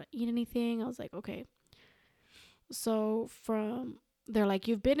 You're not allowed to eat anything. I was like, okay. So they're like,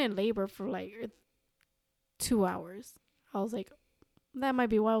 you've been in labor for like 2 hours. I was like, that might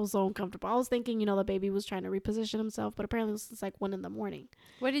be why I was so uncomfortable. I was thinking, you know, the baby was trying to reposition himself, but apparently it was like 1 a.m.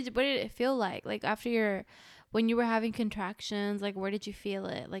 What did it feel like? Like after when you were having contractions, like where did you feel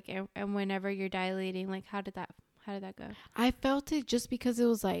it? Like, and whenever you're dilating, like how did that go? I felt it just because it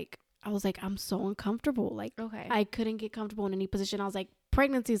was like, I was like, I'm so uncomfortable. Like, okay. I couldn't get comfortable in any position. I was like,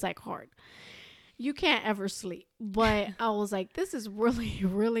 pregnancy is like hard. You can't ever sleep. But I was like, this is really,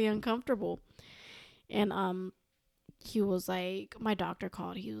 really uncomfortable. And he was like, my doctor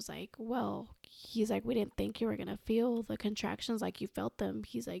called. He was like, well, he's like, we didn't think you were going to feel the contractions like you felt them.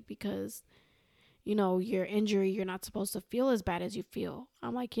 He's like, because, you know, your injury, you're not supposed to feel as bad as you feel.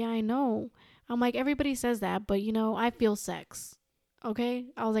 I'm like, yeah, I know. I'm like, everybody says that, but, you know, I feel sex. Okay.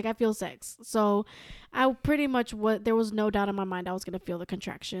 I was like, I feel sex. So I pretty much there was no doubt in my mind I was going to feel the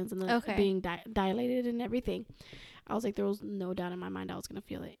contractions and the being dilated and everything. I was like, there was no doubt in my mind I was going to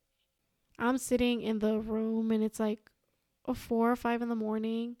feel it. I'm sitting in the room, and it's like 4 or 5 a.m.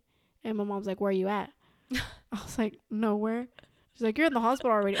 and my mom's like, where are you at? I was like, nowhere. She's like, you're in the hospital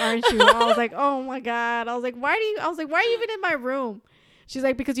already, aren't you? I was like, oh my God. I was like, why are you even in my room? She's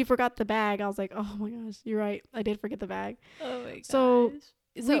like, because you forgot the bag. I was like, oh my gosh, you're right. I did forget the bag. Oh my gosh. So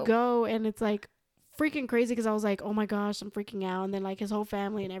we go, and it's like freaking crazy because I was like, oh my gosh, I'm freaking out. And then like his whole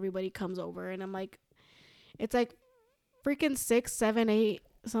family and everybody comes over, and I'm like, it's like freaking 6, 7, 8,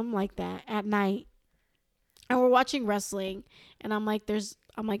 something like that at night. And we're watching wrestling, and I'm like,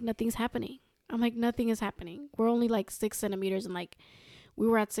 nothing's happening. I'm like, nothing is happening. We're only like 6 centimeters, and like we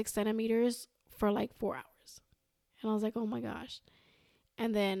were at 6 centimeters for like 4 hours. And I was like, oh my gosh.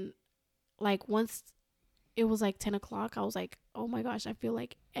 And then like once it was like 10 o'clock, I was like, oh my gosh, I feel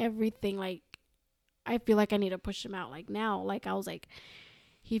like everything, like I feel like I need to push him out like now. Like I was like,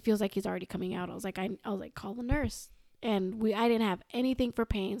 he feels like he's already coming out. I was like, call the nurse. And I didn't have anything for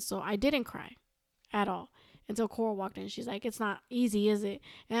pain, so I didn't cry at all until Cora walked in. She's like, it's not easy, is it?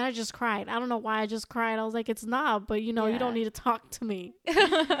 And I just cried. I don't know why I just cried. I was like, it's not, but you know, you don't need to talk to me.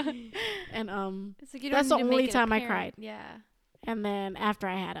 And it's like that's the only time I cried. Yeah. And then after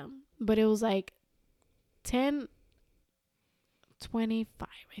I had him, but it was like 10:25,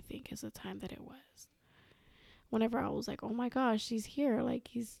 I think is the time that it was. Whenever I was like, oh my gosh, he's here. Like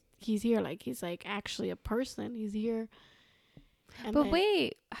he's here. Like he's like actually a person. He's here. And but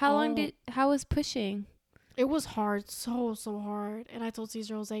wait, how was pushing? It was hard. So hard. And I told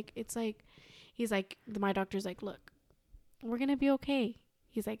Caesar, I was like, he's like, my doctor's like, look, we're going to be okay.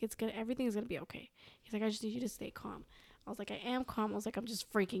 He's like, everything's going to be okay. He's like, I just need you to stay calm. I was like, I am calm. I was like, I'm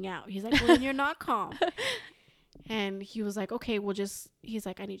just freaking out. He's like, well, then you're not calm. And he was like, okay, he's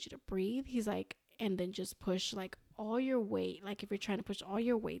like, I need you to breathe. He's like, and then just push like all your weight. Like if you're trying to push all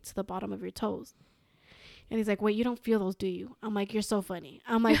your weight to the bottom of your toes. And he's like, wait, you don't feel those, do you? I'm like, you're so funny.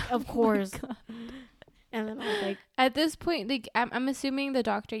 I'm like, of course. And then I was like, at this point, like, I'm assuming the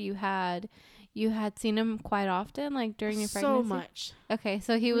doctor you had seen him quite often, like during your pregnancy. So much. Okay,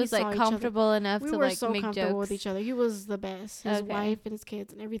 so he was like comfortable enough to like so make comfortable jokes with each other. He was the best. His wife and his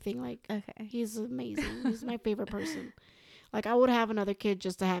kids and everything. Like, he's amazing. He's my favorite person. Like, I would have another kid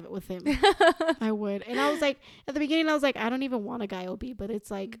just to have it with him. I would. And I was like, at the beginning, I was like, I don't even want a guy OB, but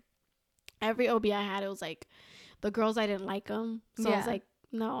it's like every OB I had, it was like the girls, I didn't like them. So I was like,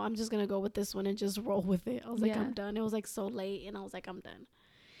 no, I'm just going to go with this one and just roll with it. I was like, I'm done. It was like so late, and I was like, I'm done.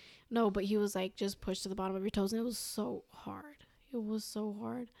 No, but he was like, just push to the bottom of your toes. And it was so hard. It was so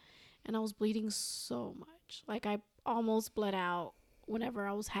hard. And I was bleeding so much. Like I almost bled out whenever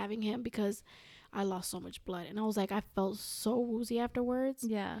I was having him because I lost so much blood. And I was like, I felt so woozy afterwards.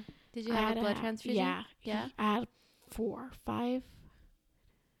 Yeah. Did you have a blood transfusion? Yeah. I had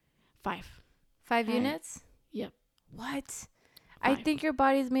 5 units? Yep. What? 5. I think your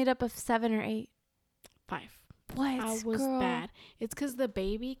body's made up of 7 or 8. 5. What? I was girl? bad. It's because the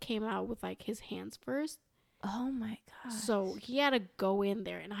baby came out with like his hands first. Oh my god. So he had to go in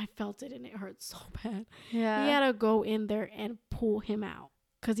there, and I felt it, and it hurt so bad. Yeah. He had to go in there and pull him out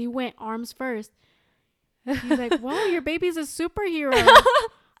because he went arms first. He's like, "Wow, your baby's a superhero."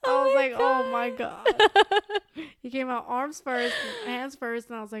 I was like, "Oh my god." He came out arms first, hands first,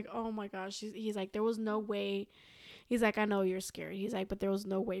 and I was like, "Oh my gosh." He's like, "There was no way." He's like, "I know you're scared." He's like, "But there was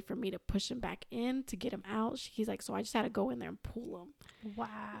no way for me to push him back in to get him out." He's like, "So I just had to go in there and pull him."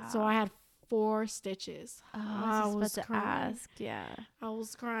 Wow. So I had 4 stitches. Oh, I was about to ask. Yeah. I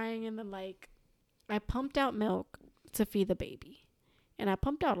was crying, and then like I pumped out milk to feed the baby, and I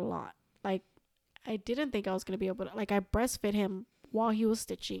pumped out a lot. Like I didn't think I was gonna be able to. Like I breastfed him while he was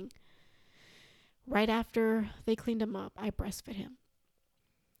stitching. Right after they cleaned him up, I breastfed him,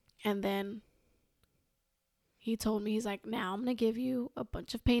 and then he told me, he's like, "Now I'm gonna give you a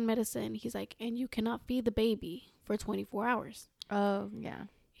bunch of pain medicine." He's like, "And you cannot feed the baby for 24 hours." Oh yeah.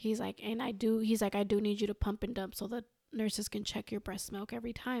 He's like, "And I do." He's like, "I do need you to pump and dump so the nurses can check your breast milk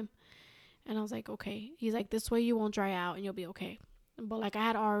every time." And I was like, "Okay." He's like, "This way you won't dry out and you'll be okay." But like I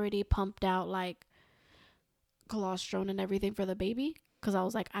had already pumped out like colostrum and everything for the baby, because I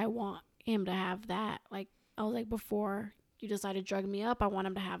was like, I want him to have that. Like I was like, before you decide to drug me up, I want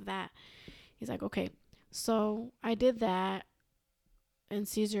him to have that. He's like, "Okay." So I did that, and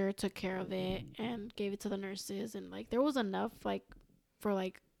Caesar took care of it and gave it to the nurses, and like there was enough like for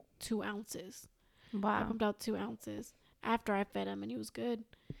like 2 ounces. Wow. I pumped out 2 ounces after I fed him, and he was good.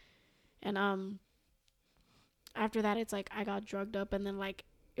 And after that, it's like I got drugged up, and then like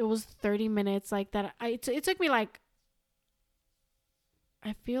it was 30 minutes like that. It took me like,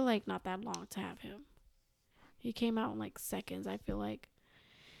 I feel like not that long to have him. He came out in like seconds, I feel like.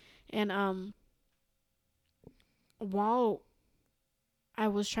 And while I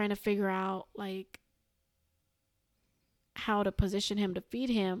was trying to figure out like how to position him to feed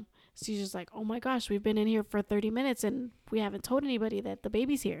him, Caesar's like, "Oh my gosh, we've been in here for 30 minutes and we haven't told anybody that the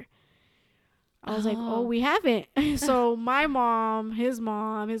baby's here." I was like, "Oh, we haven't." So my mom, his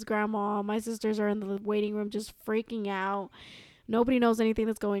grandma, my sisters are in the waiting room just freaking out. Nobody knows anything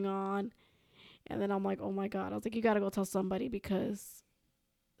that's going on. And then I'm like, "Oh my God." I was like, "You got to go tell somebody, because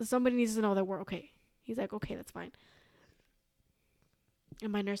somebody needs to know that we're okay." He's like, "Okay, that's fine."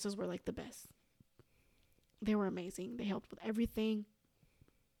 And my nurses were like the best. They were amazing. They helped with everything.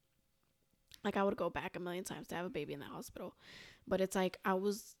 Like I would go back a million times to have a baby in the hospital. But it's like I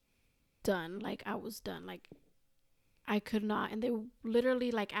was done. Like I could not. And they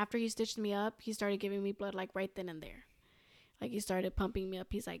literally, like after he stitched me up, he started giving me blood like right then and there. Like he started pumping me up.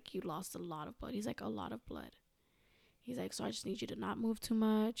 He's like, "You lost a lot of blood." He's like, "A lot of blood." He's like, "So I just need you to not move too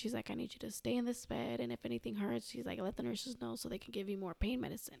much." He's like, "I need you to stay in this bed, and if anything hurts," he's like, "let the nurses know so they can give you more pain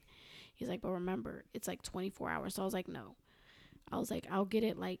medicine." He's like, "But remember, it's like 24 hours." So I was like, "No." I was like, I'll get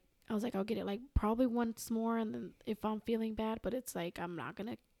it like probably once more, and then if I'm feeling bad, but it's like I'm not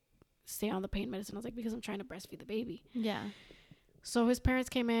gonna stay on the pain medicine. I was like, because I'm trying to breastfeed the baby. Yeah. So his parents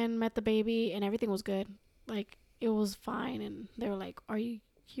came in, met the baby, and everything was good. Like it was fine, and they were like, "Are you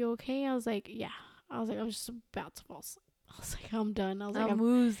okay?" I was like, "Yeah." I was like, "I'm just about to fall asleep." I was like, "I'm done." I was like, I'm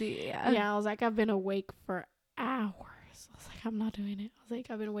woozy. yeah. I was like, "I've been awake for hours." I was like, "I'm not doing it." I was like,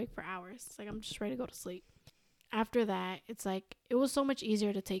 "I've been awake for hours." It's like, I'm just ready to go to sleep. After that, it's like it was so much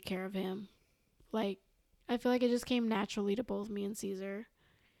easier to take care of him. Like I feel like it just came naturally to both me and Caesar,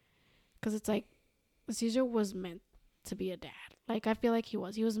 because it's like Caesar was meant to be a dad. Like I feel like he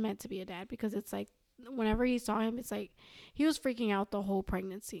was meant to be a dad, because it's like whenever he saw him, it's like he was freaking out the whole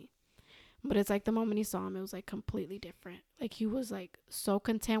pregnancy. But it's like the moment he saw him, it was like completely different. Like he was like so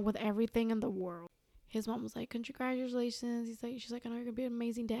content with everything in the world. His mom was like, "Congratulations." She's like, "I know you're gonna be an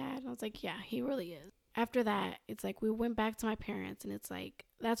amazing dad." And I was like, "Yeah, he really is." After that, it's like we went back to my parents, and it's like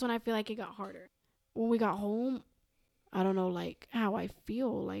that's when I feel like it got harder. When we got home, I don't know like how I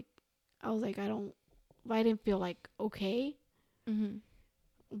feel. Like I was like, I didn't feel like okay. Mm-hmm.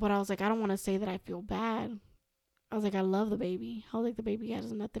 But I was like, I don't want to say that I feel bad. I was like, I love the baby. I was like, the baby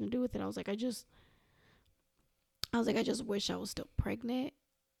has nothing to do with it. I was like, I just wish I was still pregnant,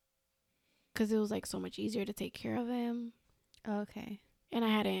 because it was like so much easier to take care of him. Okay. And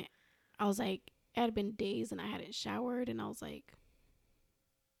I was like, it had been days and I hadn't showered, and I was like,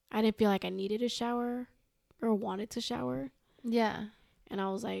 I didn't feel like I needed a shower or wanted to shower. Yeah. And I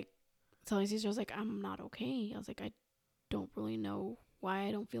was like telling Caesar, I was like, I'm not okay. I was like, I don't really know why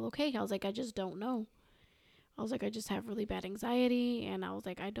I don't feel okay. I was like, I just don't know. I was like, I just have really bad anxiety, and I was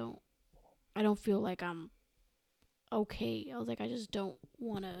like, I don't feel like I'm okay. I was like, I just don't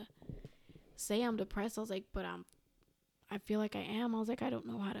want to say I'm depressed. I was like, but I feel like I am. I was like, I don't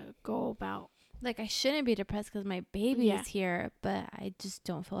know how to go about. Like, I shouldn't be depressed because my baby Yeah. is here, but I just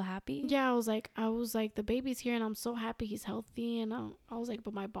don't feel happy. Yeah, I was like, the baby's here, and I'm so happy he's healthy, and I was like,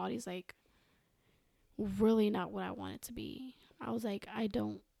 but my body's like really not what I want it to be. I was like, I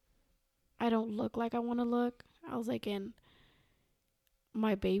don't look like I want to look. I was like, and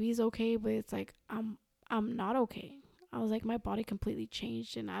my baby's okay, but it's like I'm not okay. I was like, my body completely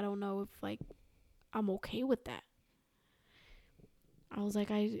changed, and I don't know if like I'm okay with that. I was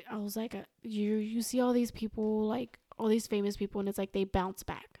like, you see all these people, like all these famous people, and it's like they bounce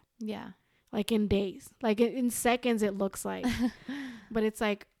back, Yeah. like in days, like in seconds. It looks like, but it's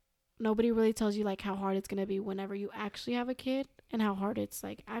like nobody really tells you like how hard it's gonna be whenever you actually have a kid, and how hard it's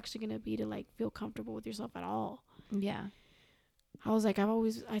like actually gonna be to like feel comfortable with yourself at all. Yeah. I was like,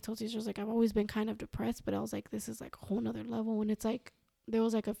 I told teachers like I've always been kind of depressed, but I was like, this is like a whole nother level. And it's like there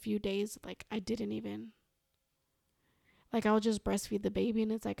was like a few days like I didn't even like I would just breastfeed the baby,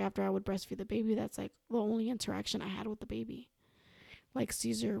 and it's like after I would breastfeed the baby, that's like the only interaction I had with the baby. Like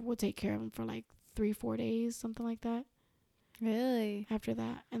Caesar would take care of him for like 3-4 days, something like that. Really? After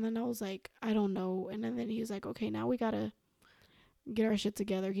that, and then I was like, I don't know. And then he was like, okay, now we gotta get our shit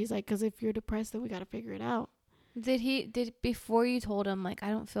together. He's like, because if you're depressed, then we gotta figure it out. Did before you told him like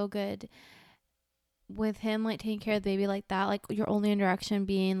I don't feel good with him like taking care of the baby like that, like your only interaction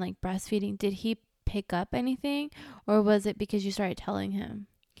being like breastfeeding, did he pick up anything, or was it because you started telling him?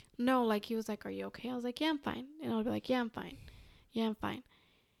 No, like he was like, are you okay? I was like, yeah, I'm fine. And I'll be like, yeah, I'm fine. Yeah, I'm fine.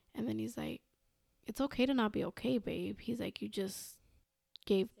 And then he's like, it's okay to not be okay, babe. He's like, you just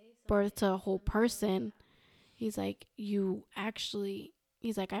gave birth to a whole person. He's like,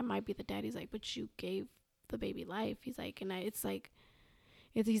 he's like, I might be the dad. He's like, but you gave the baby life. He's like, and it's like,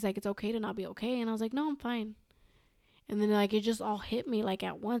 he's like, it's okay to not be okay. And I was like, no, I'm fine. And then like, it just all hit me like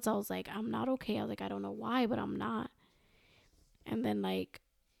at once. I was like, I'm not okay. I was like, I don't know why, but I'm not. And then like,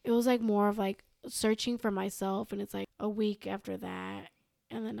 it was like more of like searching for myself. And it's like a week after that.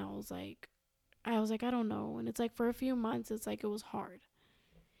 And then I was like, I don't know. And it's like for a few months, it's like, it was hard.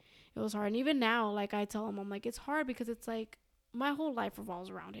 It was hard. And even now, like I tell him, I'm like, it's hard because it's like my whole life revolves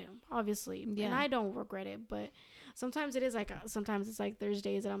around him, obviously. Yeah. And I don't regret it. But sometimes it is like, sometimes it's like there's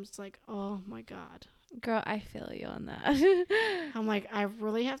days that I'm just like, oh my God. Girl, I feel you on that. I'm like, I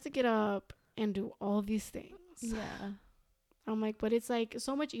really have to get up and do all these things. Yeah. I'm like, but it's like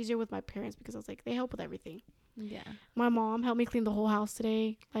so much easier with my parents because I was like, they help with everything. Yeah. My mom helped me clean the whole house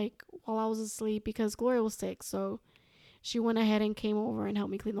today, like while I was asleep because Gloria was sick. So she went ahead and came over and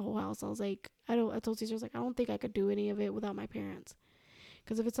helped me clean the whole house. I was like, I told Caesar, I was like, I don't think I could do any of it without my parents.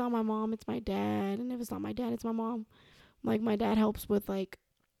 Because if it's not my mom, it's my dad. And if it's not my dad, it's my mom. Like, my dad helps with, like,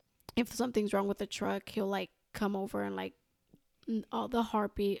 if something's wrong with the truck, he'll, like, come over and, like, all the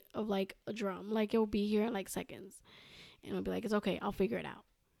heartbeat of, like, a drum. Like, it'll be here in, like, seconds. And I'll be like, it's okay. I'll figure it out.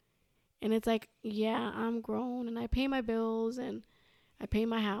 And it's like, yeah, I'm grown and I pay my bills and I pay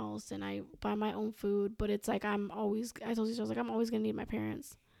my house and I buy my own food, but it's like I told you, I was like, I'm always going to need my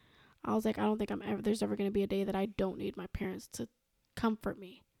parents. I was like, I don't think there's ever going to be a day that I don't need my parents to comfort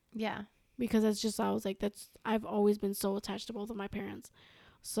me. Yeah. Because that's just, I was like, I've always been so attached to both of my parents.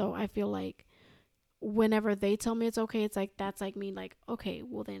 So I feel like whenever they tell me it's okay, it's like, that's like me like, okay,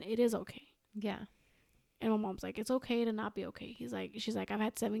 well then it is okay. Yeah. And my mom's like, it's okay to not be okay. She's like, I've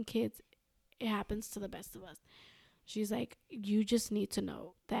had 7 kids. It happens to the best of us. She's like, you just need to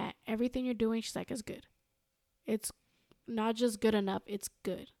know that everything you're doing, she's like, is good. It's not just good enough, it's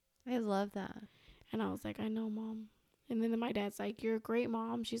good. I love that. And I was like, I know, Mom. And then my dad's like, you're a great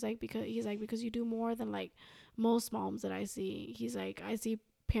mom. He's like, because you do more than like most moms that I see. He's like, I see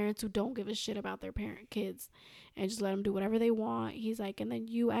parents who don't give a shit about their kids and just let them do whatever they want. He's like, and then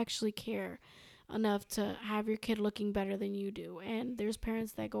you actually care enough to have your kid looking better than you do. And there's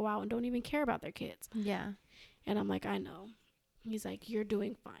parents that go out and don't even care about their kids. Yeah. And I'm like, I know. He's like, you're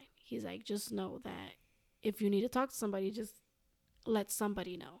doing fine. He's like, just know that if you need to talk to somebody, just let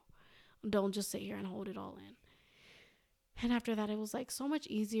somebody know. Don't just sit here and hold it all in. And after that, it was like so much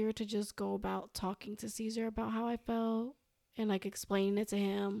easier to just go about talking to Caesar about how I felt and like explaining it to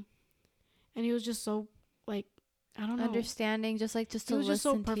him. And he was just so like, I don't know, understanding, just to listen to you. He was just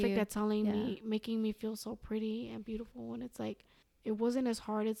so perfect at telling me, making me feel so pretty and beautiful. And it's like, it wasn't as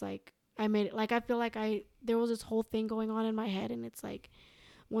hard as like I made it. Like, I feel like there was this whole thing going on in my head. And it's like,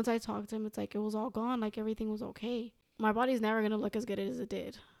 once I talked to him, it's like, it was all gone. Like, everything was okay. My body's never going to look as good as it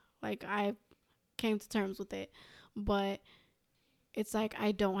did. Like, I came to terms with it. But it's like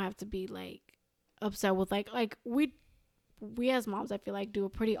I don't have to be like upset with like we as moms, I feel like, do a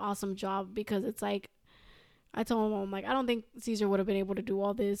pretty awesome job, because it's like I told my mom, like, I don't think Caesar would have been able to do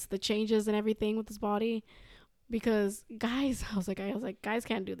all this, the changes and everything with his body, because guys, I was like, guys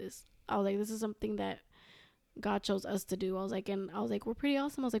can't do this. I was like, this is something that God chose us to do. I was like, we're pretty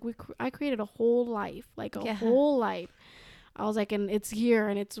awesome. I was like, I created a whole life, like a whole life. I was like, and it's here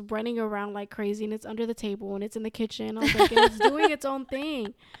and it's running around like crazy, and it's under the table and it's in the kitchen. I was like, and it's doing its own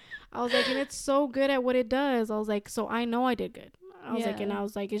thing. I was like, and it's so good at what it does. I was like, so I know I did good. I was like, and I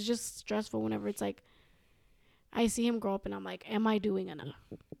was like, it's just stressful whenever it's like I see him grow up and I'm like, am I doing enough?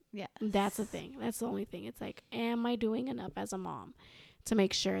 Yeah. That's the thing. That's the only thing. It's like, am I doing enough as a mom to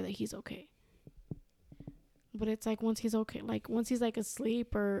make sure that he's okay? But it's like once he's okay, like once he's like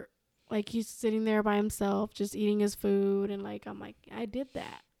asleep or like he's sitting there by himself just eating his food, and like I'm like, I did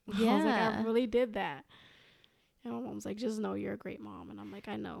that. Yeah. I was like, I really did that. And my mom's like, just know you're a great mom. And I'm like,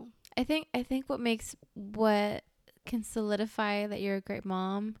 I know. I think what can solidify that you're a great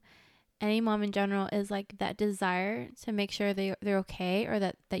mom, any mom in general, is like that desire to make sure they're okay, or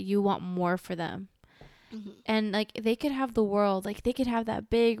that you want more for them. Mm-hmm. And like they could have the world, like they could have that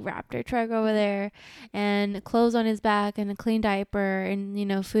big Raptor truck over there and clothes on his back and a clean diaper and, you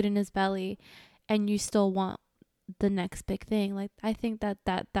know, food in his belly, and you still want the next big thing. Like I think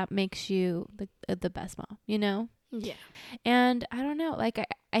that makes you the best mom, you know? Yeah. And I don't know, like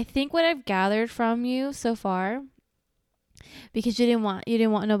I think what I've gathered from you so far, because you didn't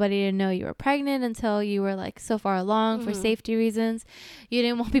want nobody to know you were pregnant until you were like so far along, for safety reasons. You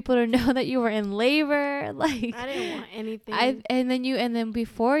didn't want people to know that you were in labor. Like I didn't want anything. And then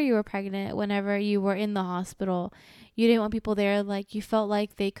before you were pregnant, whenever you were in the hospital, you didn't want people there. Like you felt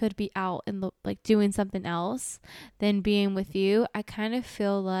like they could be out in the like doing something else than being with you. I kind of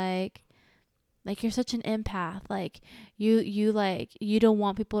feel like you're such an empath. Like you don't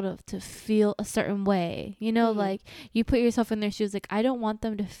want people to feel a certain way, you know. Like you put yourself in their shoes. Like I don't want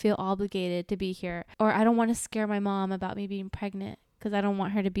them to feel obligated to be here, or I don't want to scare my mom about me being pregnant because I don't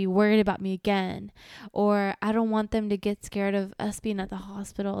want her to be worried about me again, or I don't want them to get scared of us being at the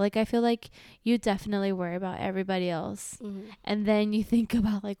hospital. Like I feel like you definitely worry about everybody else, and then you think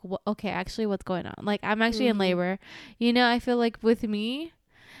about like, okay, actually what's going on? Like I'm actually in labor, you know. I feel like with me,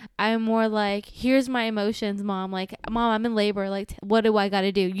 I'm more like, here's my emotions, mom. Like, mom, I'm in labor. Like, what do I got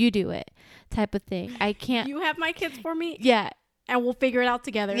to do? You do it, type of thing. I can't. You have my kids for me? Yeah. And we'll figure it out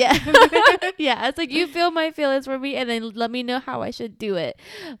together. Yeah. Yeah. It's like, you feel my feelings for me and then let me know how I should do it.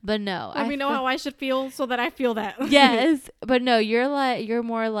 But no. Let me know how I should feel so that I feel that. Yes. But no, you're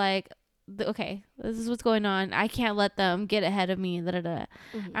more like, okay, this is what's going on. I can't let them get ahead of me. Da, da, da.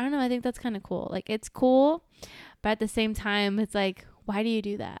 I don't know. I think that's kind of cool. Like, it's cool. But at the same time, it's like, why do you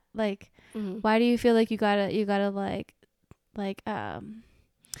do that? Like, why do you feel like you gotta like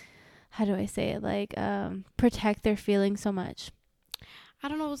how do I say it? Like, protect their feelings so much? I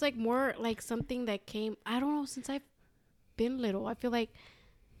don't know. It was like more like something that came, I don't know, since I've been little. I feel like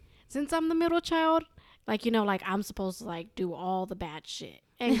since I'm the middle child, like, you know, like I'm supposed to like do all the bad shit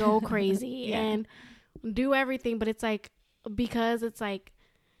and go crazy and do everything. But it's like, because it's like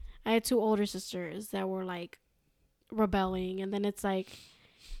I had 2 older sisters that were like rebelling, and then it's like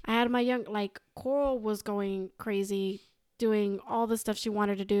I had my young, like Coral was going crazy doing all the stuff she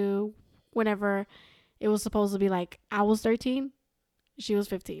wanted to do whenever it was supposed to be. Like I was 13, she was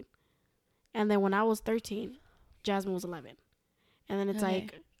 15, and then when I was 13, Jasmine was 11, and then it's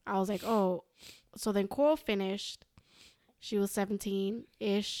like I was like, oh, so then Coral finished, she was 17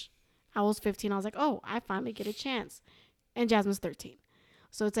 ish, I was 15. I was like, oh, I finally get a chance, and Jasmine's 13.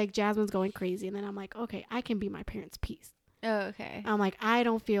 So it's like Jasmine's going crazy, and then I'm like, okay, I can be my parents' peace. Oh, okay. I'm like, I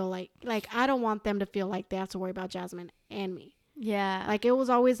don't feel like I don't want them to feel like they have to worry about Jasmine and me. Yeah. Like it was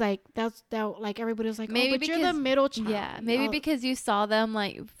always like that like everybody was like, maybe, oh, but you're the middle child. Yeah. Maybe because you saw them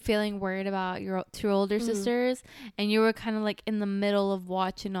like feeling worried about your 2 older sisters, and you were kind of like in the middle of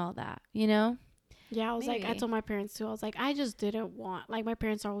watching all that, you know? Yeah. I was like, I told my parents too. I was like, I just didn't want, like, my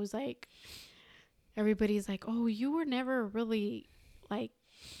parents are always like, everybody's like, oh, you were never really like,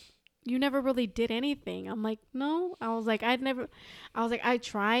 you never really did anything. I'm like, no. I was like, I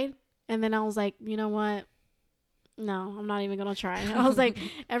tried. And then I was like, you know what? No, I'm not even going to try. I was like,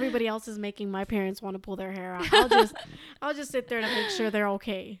 everybody else is making my parents want to pull their hair out. I'll just sit there to make sure they're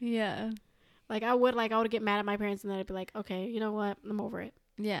okay. Yeah. Like I would get mad at my parents, and then I'd be like, okay, you know what? I'm over it.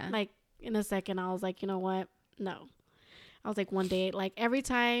 Yeah. Like in a second, I was like, you know what? No. I was like, one day, like every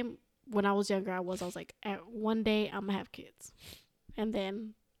time when I was younger, I was like, one day I'm going to have kids. And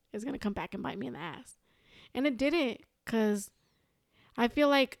then it's going to come back and bite me in the ass. And it didn't, because I feel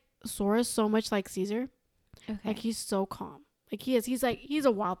like Sora's so much like Caesar. Okay. Like he's so calm. Like he's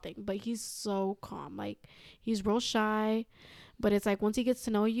a wild thing, but he's so calm. Like he's real shy, but it's like once he gets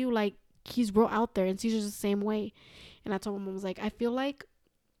to know you, like he's real out there, and Caesar's the same way. And I told him, I was like, I feel like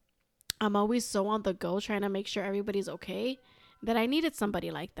I'm always so on the go trying to make sure everybody's okay that I needed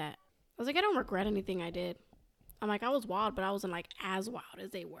somebody like that. I was like, I don't regret anything I did. I'm like, I was wild, but I wasn't like as wild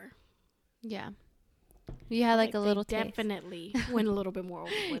as they were. Yeah. You had like a little taste. Definitely went a little bit more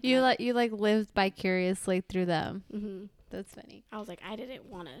over with you lived vicariously through them. Mm-hmm. That's funny. I was like, I didn't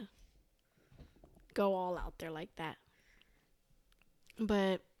want to go all out there like that.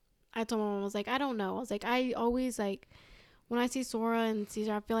 But I told my mom, I was like, I don't know. I was like, I always like, when I see Sora and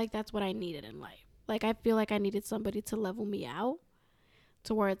Caesar, I feel like that's what I needed in life. Like, I feel like I needed somebody to level me out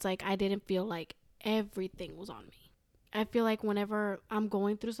to where it's like I didn't feel like everything was on me. I feel like whenever I'm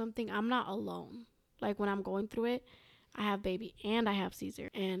going through something, I'm not alone. Like, when I'm going through it, I have baby and I have Caesar.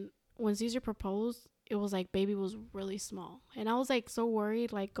 And when Caesar proposed, it was like baby was really small. And I was like so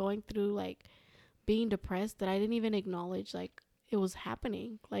worried, like going through like being depressed, that I didn't even acknowledge like it was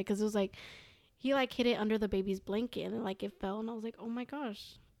happening. Like, cause it was like he like hid it under the baby's blanket and then like it fell, and I was like, oh my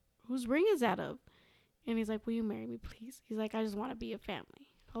gosh, whose ring is that of? And he's like, will you marry me please? He's like, I just want to be a family.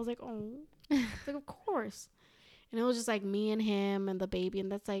 I was like, oh. Like, of course. And it was just like me and him and the baby,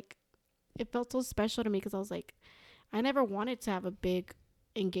 and that's like, it felt so special to me because I was like, I never wanted to have a big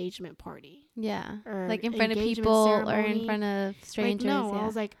engagement party. Yeah. Or like in front of people ceremony. Or in front of strangers. Like, no, yeah. I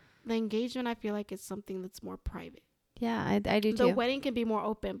was like, the engagement, I feel like it's something that's more private. Yeah, I do too. The wedding can be more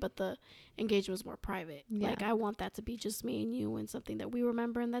open, but the engagement is more private. Yeah. Like, I want that to be just me and you and something that we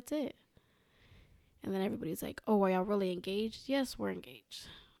remember, and that's it. And then everybody's like, oh, are y'all really engaged? Yes, we're engaged.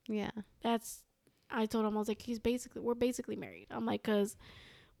 Yeah. I told him, I was like, we're basically married. I'm like, because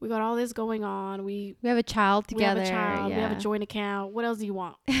we got all this going on. We have a child together. We have a child. Yeah. We have a joint account. What else do you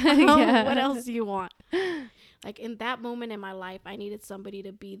want? Yeah. What else do you want? Like, in that moment in my life, I needed somebody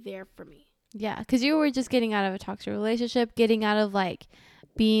to be there for me. Yeah, because you were just getting out of a toxic relationship, getting out of like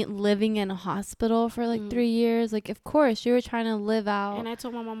living in a hospital for like 3 years. Like, of course, you were trying to live out. And I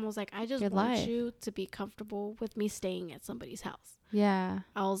told my mom, I was like, I just want you to be comfortable with me staying at somebody's house. Yeah.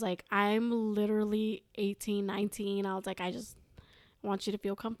 I was like, I'm literally 18, 19. I was like, I just want you to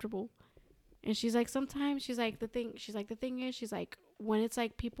feel comfortable. And she's like, sometimes the thing is, she's like, when it's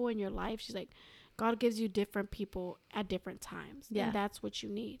like people in your life, she's like, God gives you different people at different times. Yeah. And that's what you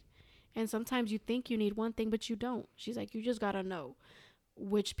need. And sometimes you think you need one thing, but you don't. She's like, you just got to know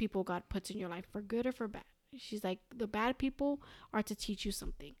which people God puts in your life for good or for bad. She's like, the bad people are to teach you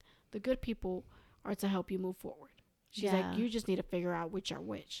something. The good people are to help you move forward. She's like, you just need to figure out which are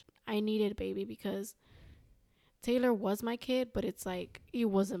which. I needed a baby because Taylor was my kid, but it's like, he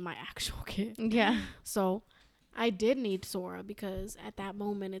wasn't my actual kid. Yeah. So I did need Sora because at that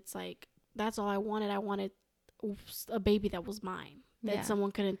moment, it's like, that's all I wanted. I wanted a baby that was mine. That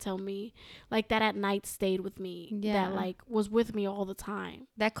someone couldn't tell me, like, that at night stayed with me. Yeah. That like was with me all the time.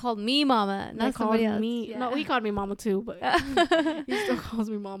 That called me mama, not somebody else. Yeah. No, he called me mama too, but he still calls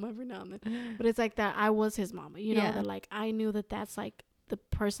me mama every now and then. But it's like that I was his mama, you know, that like I knew that that's like the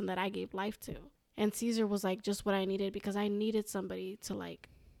person that I gave life to. And Caesar was like just what I needed because I needed somebody to like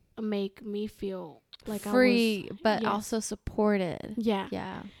make me feel like free, but also supported. Yeah.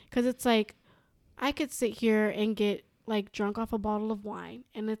 Yeah. Because it's like I could sit here and get like drunk off a bottle of wine,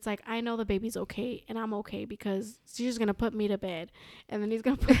 and it's like I know the baby's okay and I'm okay because Caesar's gonna put me to bed, and then he's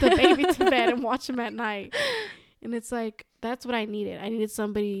gonna put the baby to bed and watch him at night. And it's like that's what I needed. I needed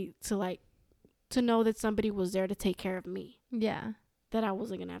somebody to know that somebody was there to take care of me. Yeah. That I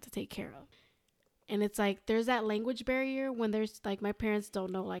wasn't gonna have to take care of. And it's like there's that language barrier when there's like my parents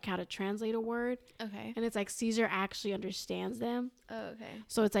don't know like how to translate a word. Okay. And it's like Caesar actually understands them. Oh, okay.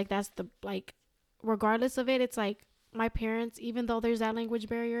 So it's like that's the like regardless of it, it's like my parents, even though there's that language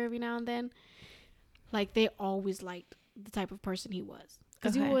barrier every now and then, like they always liked the type of person he was.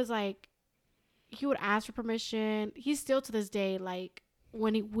 Because he was like, he would ask for permission. He's still to this day, like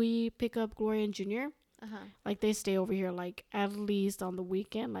when we pick up Gloria and Junior, like they stay over here like at least on the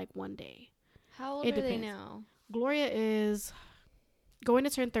weekend, like one day. How old are they now? Gloria is going to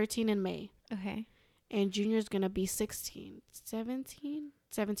turn 13 in May. Okay. And Junior's going to be 17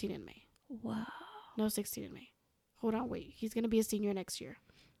 in May. Wow. No, 16 in May. Hold on, wait. He's going to be a senior next year.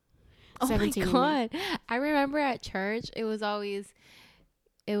 Oh my God. I remember at church, it was always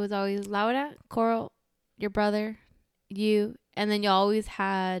Laura, Coral, your brother, you, and then you always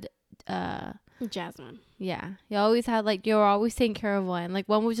had Jasmine. Yeah. You always had like, you were always taking care of one. Like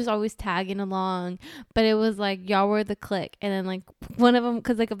one was just always tagging along, but it was like y'all were the clique. And then like one of them,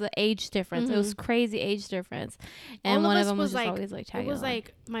 because like of the age difference, it was crazy age difference. And one of them was just always like tagging It was along.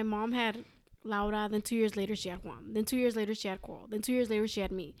 like my mom had Laura. Then 2 years later, she had Juan. Then 2 years later, she had Coral. Then 2 years later, she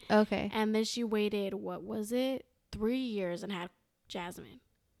had me. Okay. And then she waited, what was it? 3 years and had Jasmine.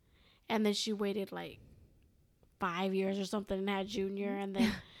 And then she waited like 5 years or something and had Junior. And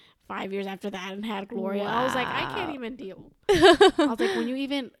then 5 years after that and had Gloria. Wow. I was like, I can't even deal. I was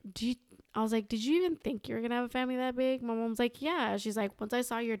like, I was like, did you even think you were going to have a family that big? My mom's like, yeah. She's like, once I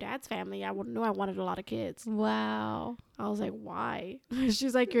saw your dad's family, I knew I wanted a lot of kids. Wow. I was like, why?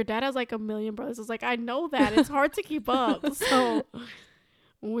 She's like, your dad has like 1 million brothers. I was like, I know that. It's hard to keep up. So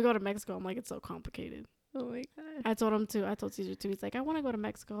when we go to Mexico, I'm like, it's so complicated. Oh my God. I told Caesar too. He's like, I want to go to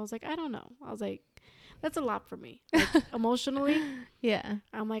Mexico. I was like, I don't know. I was like, that's a lot for me. Like, emotionally. Yeah.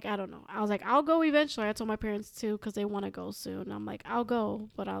 I'm like, I don't know. I was like, I'll go eventually. I told my parents too because they want to go soon. I'm like, I'll go.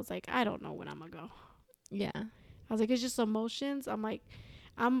 But I was like, I don't know when I'm going to go. Yeah. I was like, it's just emotions. I'm like,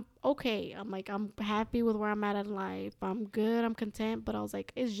 I'm okay. I'm like, I'm happy with where I'm at in life. I'm good. I'm content. But I was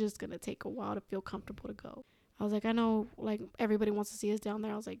like, it's just going to take a while to feel comfortable to go. I was like, I know like everybody wants to see us down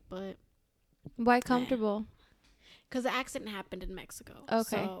there. I was like, but. Why comfortable? Because the accident happened in Mexico.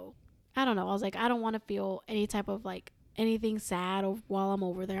 Okay. So I don't know. I was like, I don't want to feel any type of like anything sad while I'm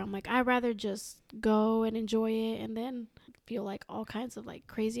over there. I'm like, I'd rather just go and enjoy it and then feel like all kinds of like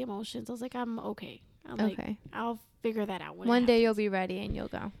crazy emotions. I was like, I'm okay. I'm like, I'll figure that out. One day you'll be ready and you'll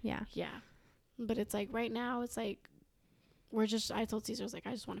go. Yeah. Yeah. But it's like right now it's like I told Caesar, I was like,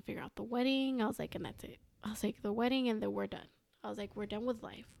 I just want to figure out the wedding. I was like, and that's it. I was like, the wedding and then we're done. I was like, we're done with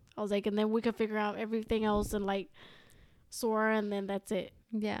life. I was like, and then we could figure out everything else and like Sora and then that's it.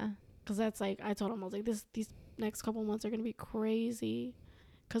 Yeah. Because that's like, I told him, I was like, these next couple months are going to be crazy.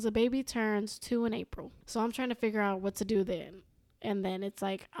 Because the baby turns 2 in April. So I'm trying to figure out what to do then. And then it's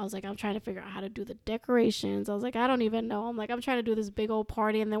like, I was like, I'm trying to figure out how to do the decorations. I was like, I don't even know. I'm like, I'm trying to do this big old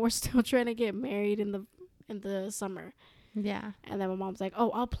party. And then we're still trying to get married in the summer. Yeah. And then my mom's like,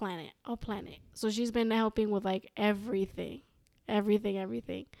 oh, I'll plan it. So she's been helping with like everything. And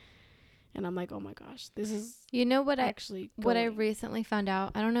I'm like, oh my gosh, this is what I recently found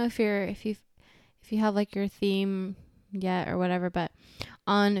out. I don't know if you have like your theme yet or whatever, but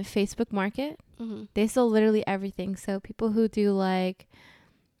on Facebook Market, they sell literally everything. So people who do like,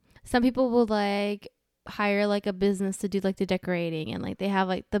 some people will like hire like a business to do like the decorating, and like they have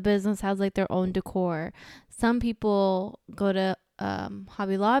like the business has like their own decor. Some people go to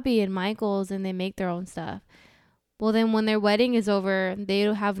Hobby Lobby and Michael's and they make their own stuff. Well, then when their wedding is over, they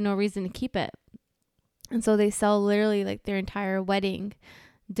have no reason to keep it. And so they sell literally like their entire wedding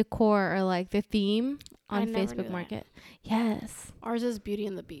decor or like the theme on Facebook Market. Yes. Ours is Beauty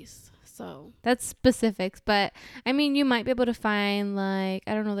and the Beast. So that's specifics. But I mean, you might be able to find like,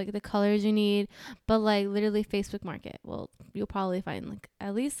 I don't know, like the colors you need. But like literally Facebook Market. Well, you'll probably find like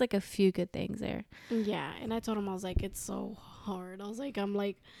at least like a few good things there. Yeah. And I told him, I was like, it's so hard. I was like, I'm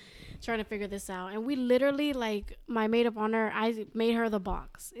like trying to figure this out. And we literally like my maid of honor, I made her the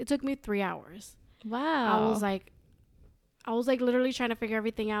box. It took me 3 hours. Wow. I was like literally trying to figure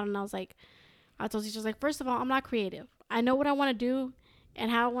everything out. And I was like, I told her, like, first of all, I'm not creative. I know what I want to do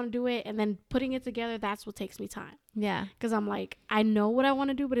and how I want to do it. And then putting it together, that's what takes me time. Yeah. Because I'm like, I know what I want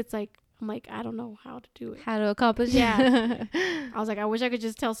to do, but it's like, I'm like, I don't know how to do it. How to accomplish it. Yeah. I was like, I wish I could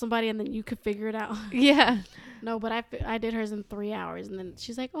just tell somebody and then you could figure it out. Yeah. No, but I did hers in 3 hours. And then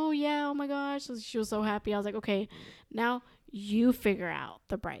she's like, oh, yeah, oh, my gosh. So she was so happy. I was like, okay, now you figure out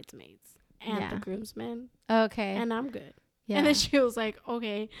the bridesmaids and the groomsmen. Okay. And I'm good. Yeah. And then she was like,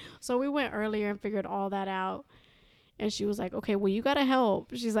 okay. So we went earlier and figured all that out. And she was like, okay, well, you got to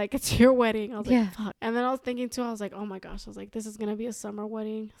help. She's like, it's your wedding. I was like, fuck. And then I was thinking, too, I was like, oh, my gosh. I was like, this is going to be a summer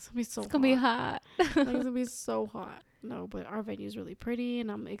wedding. It's going to be so hot. It's going to be hot. Like, it's going to be so hot. No, but our venue is really pretty,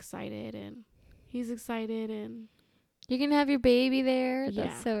 and I'm excited, and he's excited, and you're going to have your baby there. Yeah.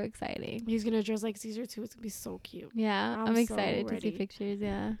 That's so exciting. He's going to dress like Caesar, too. It's going to be so cute. Yeah. I'm excited to see pictures.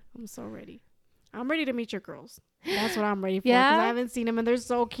 Yeah. I'm so ready. I'm ready to meet your girls. That's what I'm ready for. Yeah. Because I haven't seen them, and they're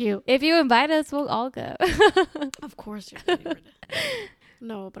so cute. If you invite us, we'll all go. Of course you're ready for that.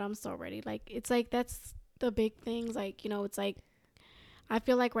 No, but I'm so ready. Like, it's like, that's the big things. Like, it's like, I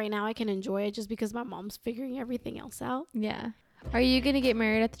feel like right now I can enjoy it just because my mom's figuring everything else out. Yeah. Are you going to get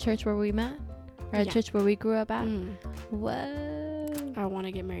married at the church where we met? Or at the church where we grew up at? What? I want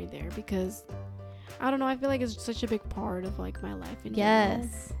to get married there because, I don't know, I feel like it's such a big part of, like, my life in general.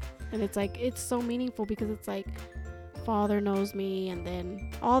 Yes. And it's like, it's so meaningful because it's like, Father knows me, and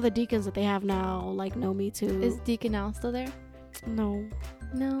then all the deacons that they have now, like, know me too. Is Deacon Al still there? No.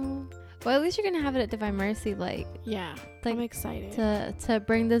 Well, at least you're gonna have it at Divine Mercy, like. Yeah. Like, I'm excited to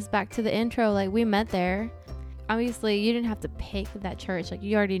bring this back to the intro. Like, we met there. Obviously, you didn't have to pick that church. Like,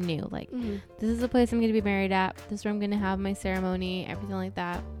 you already knew. Like, this is the place I'm gonna be married at. This is where I'm gonna have my ceremony. Everything like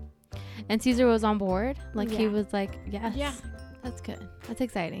that. And Caesar was on board. Like he Yeah. was like, yes. Yeah. That's good. That's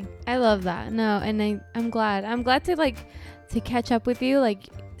exciting. I love that. No, and I'm glad. I'm glad to like to catch up with you like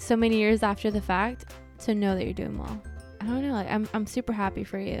so many years after the fact to know that you're doing well. I don't know. Like I'm super happy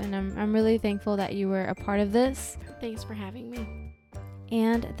for you, and I'm really thankful that you were a part of this. Thanks for having me.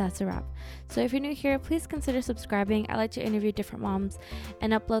 And that's a wrap. So if you're new here, please consider subscribing. I like to interview different moms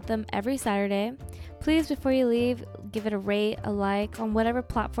and upload them every Saturday. Please, before you leave, give it a rate, a like on whatever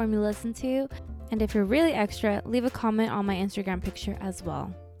platform you listen to. And if you're really extra, leave a comment on my Instagram picture as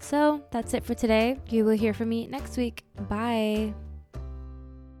well. So that's it for today. You will hear from me next week. Bye.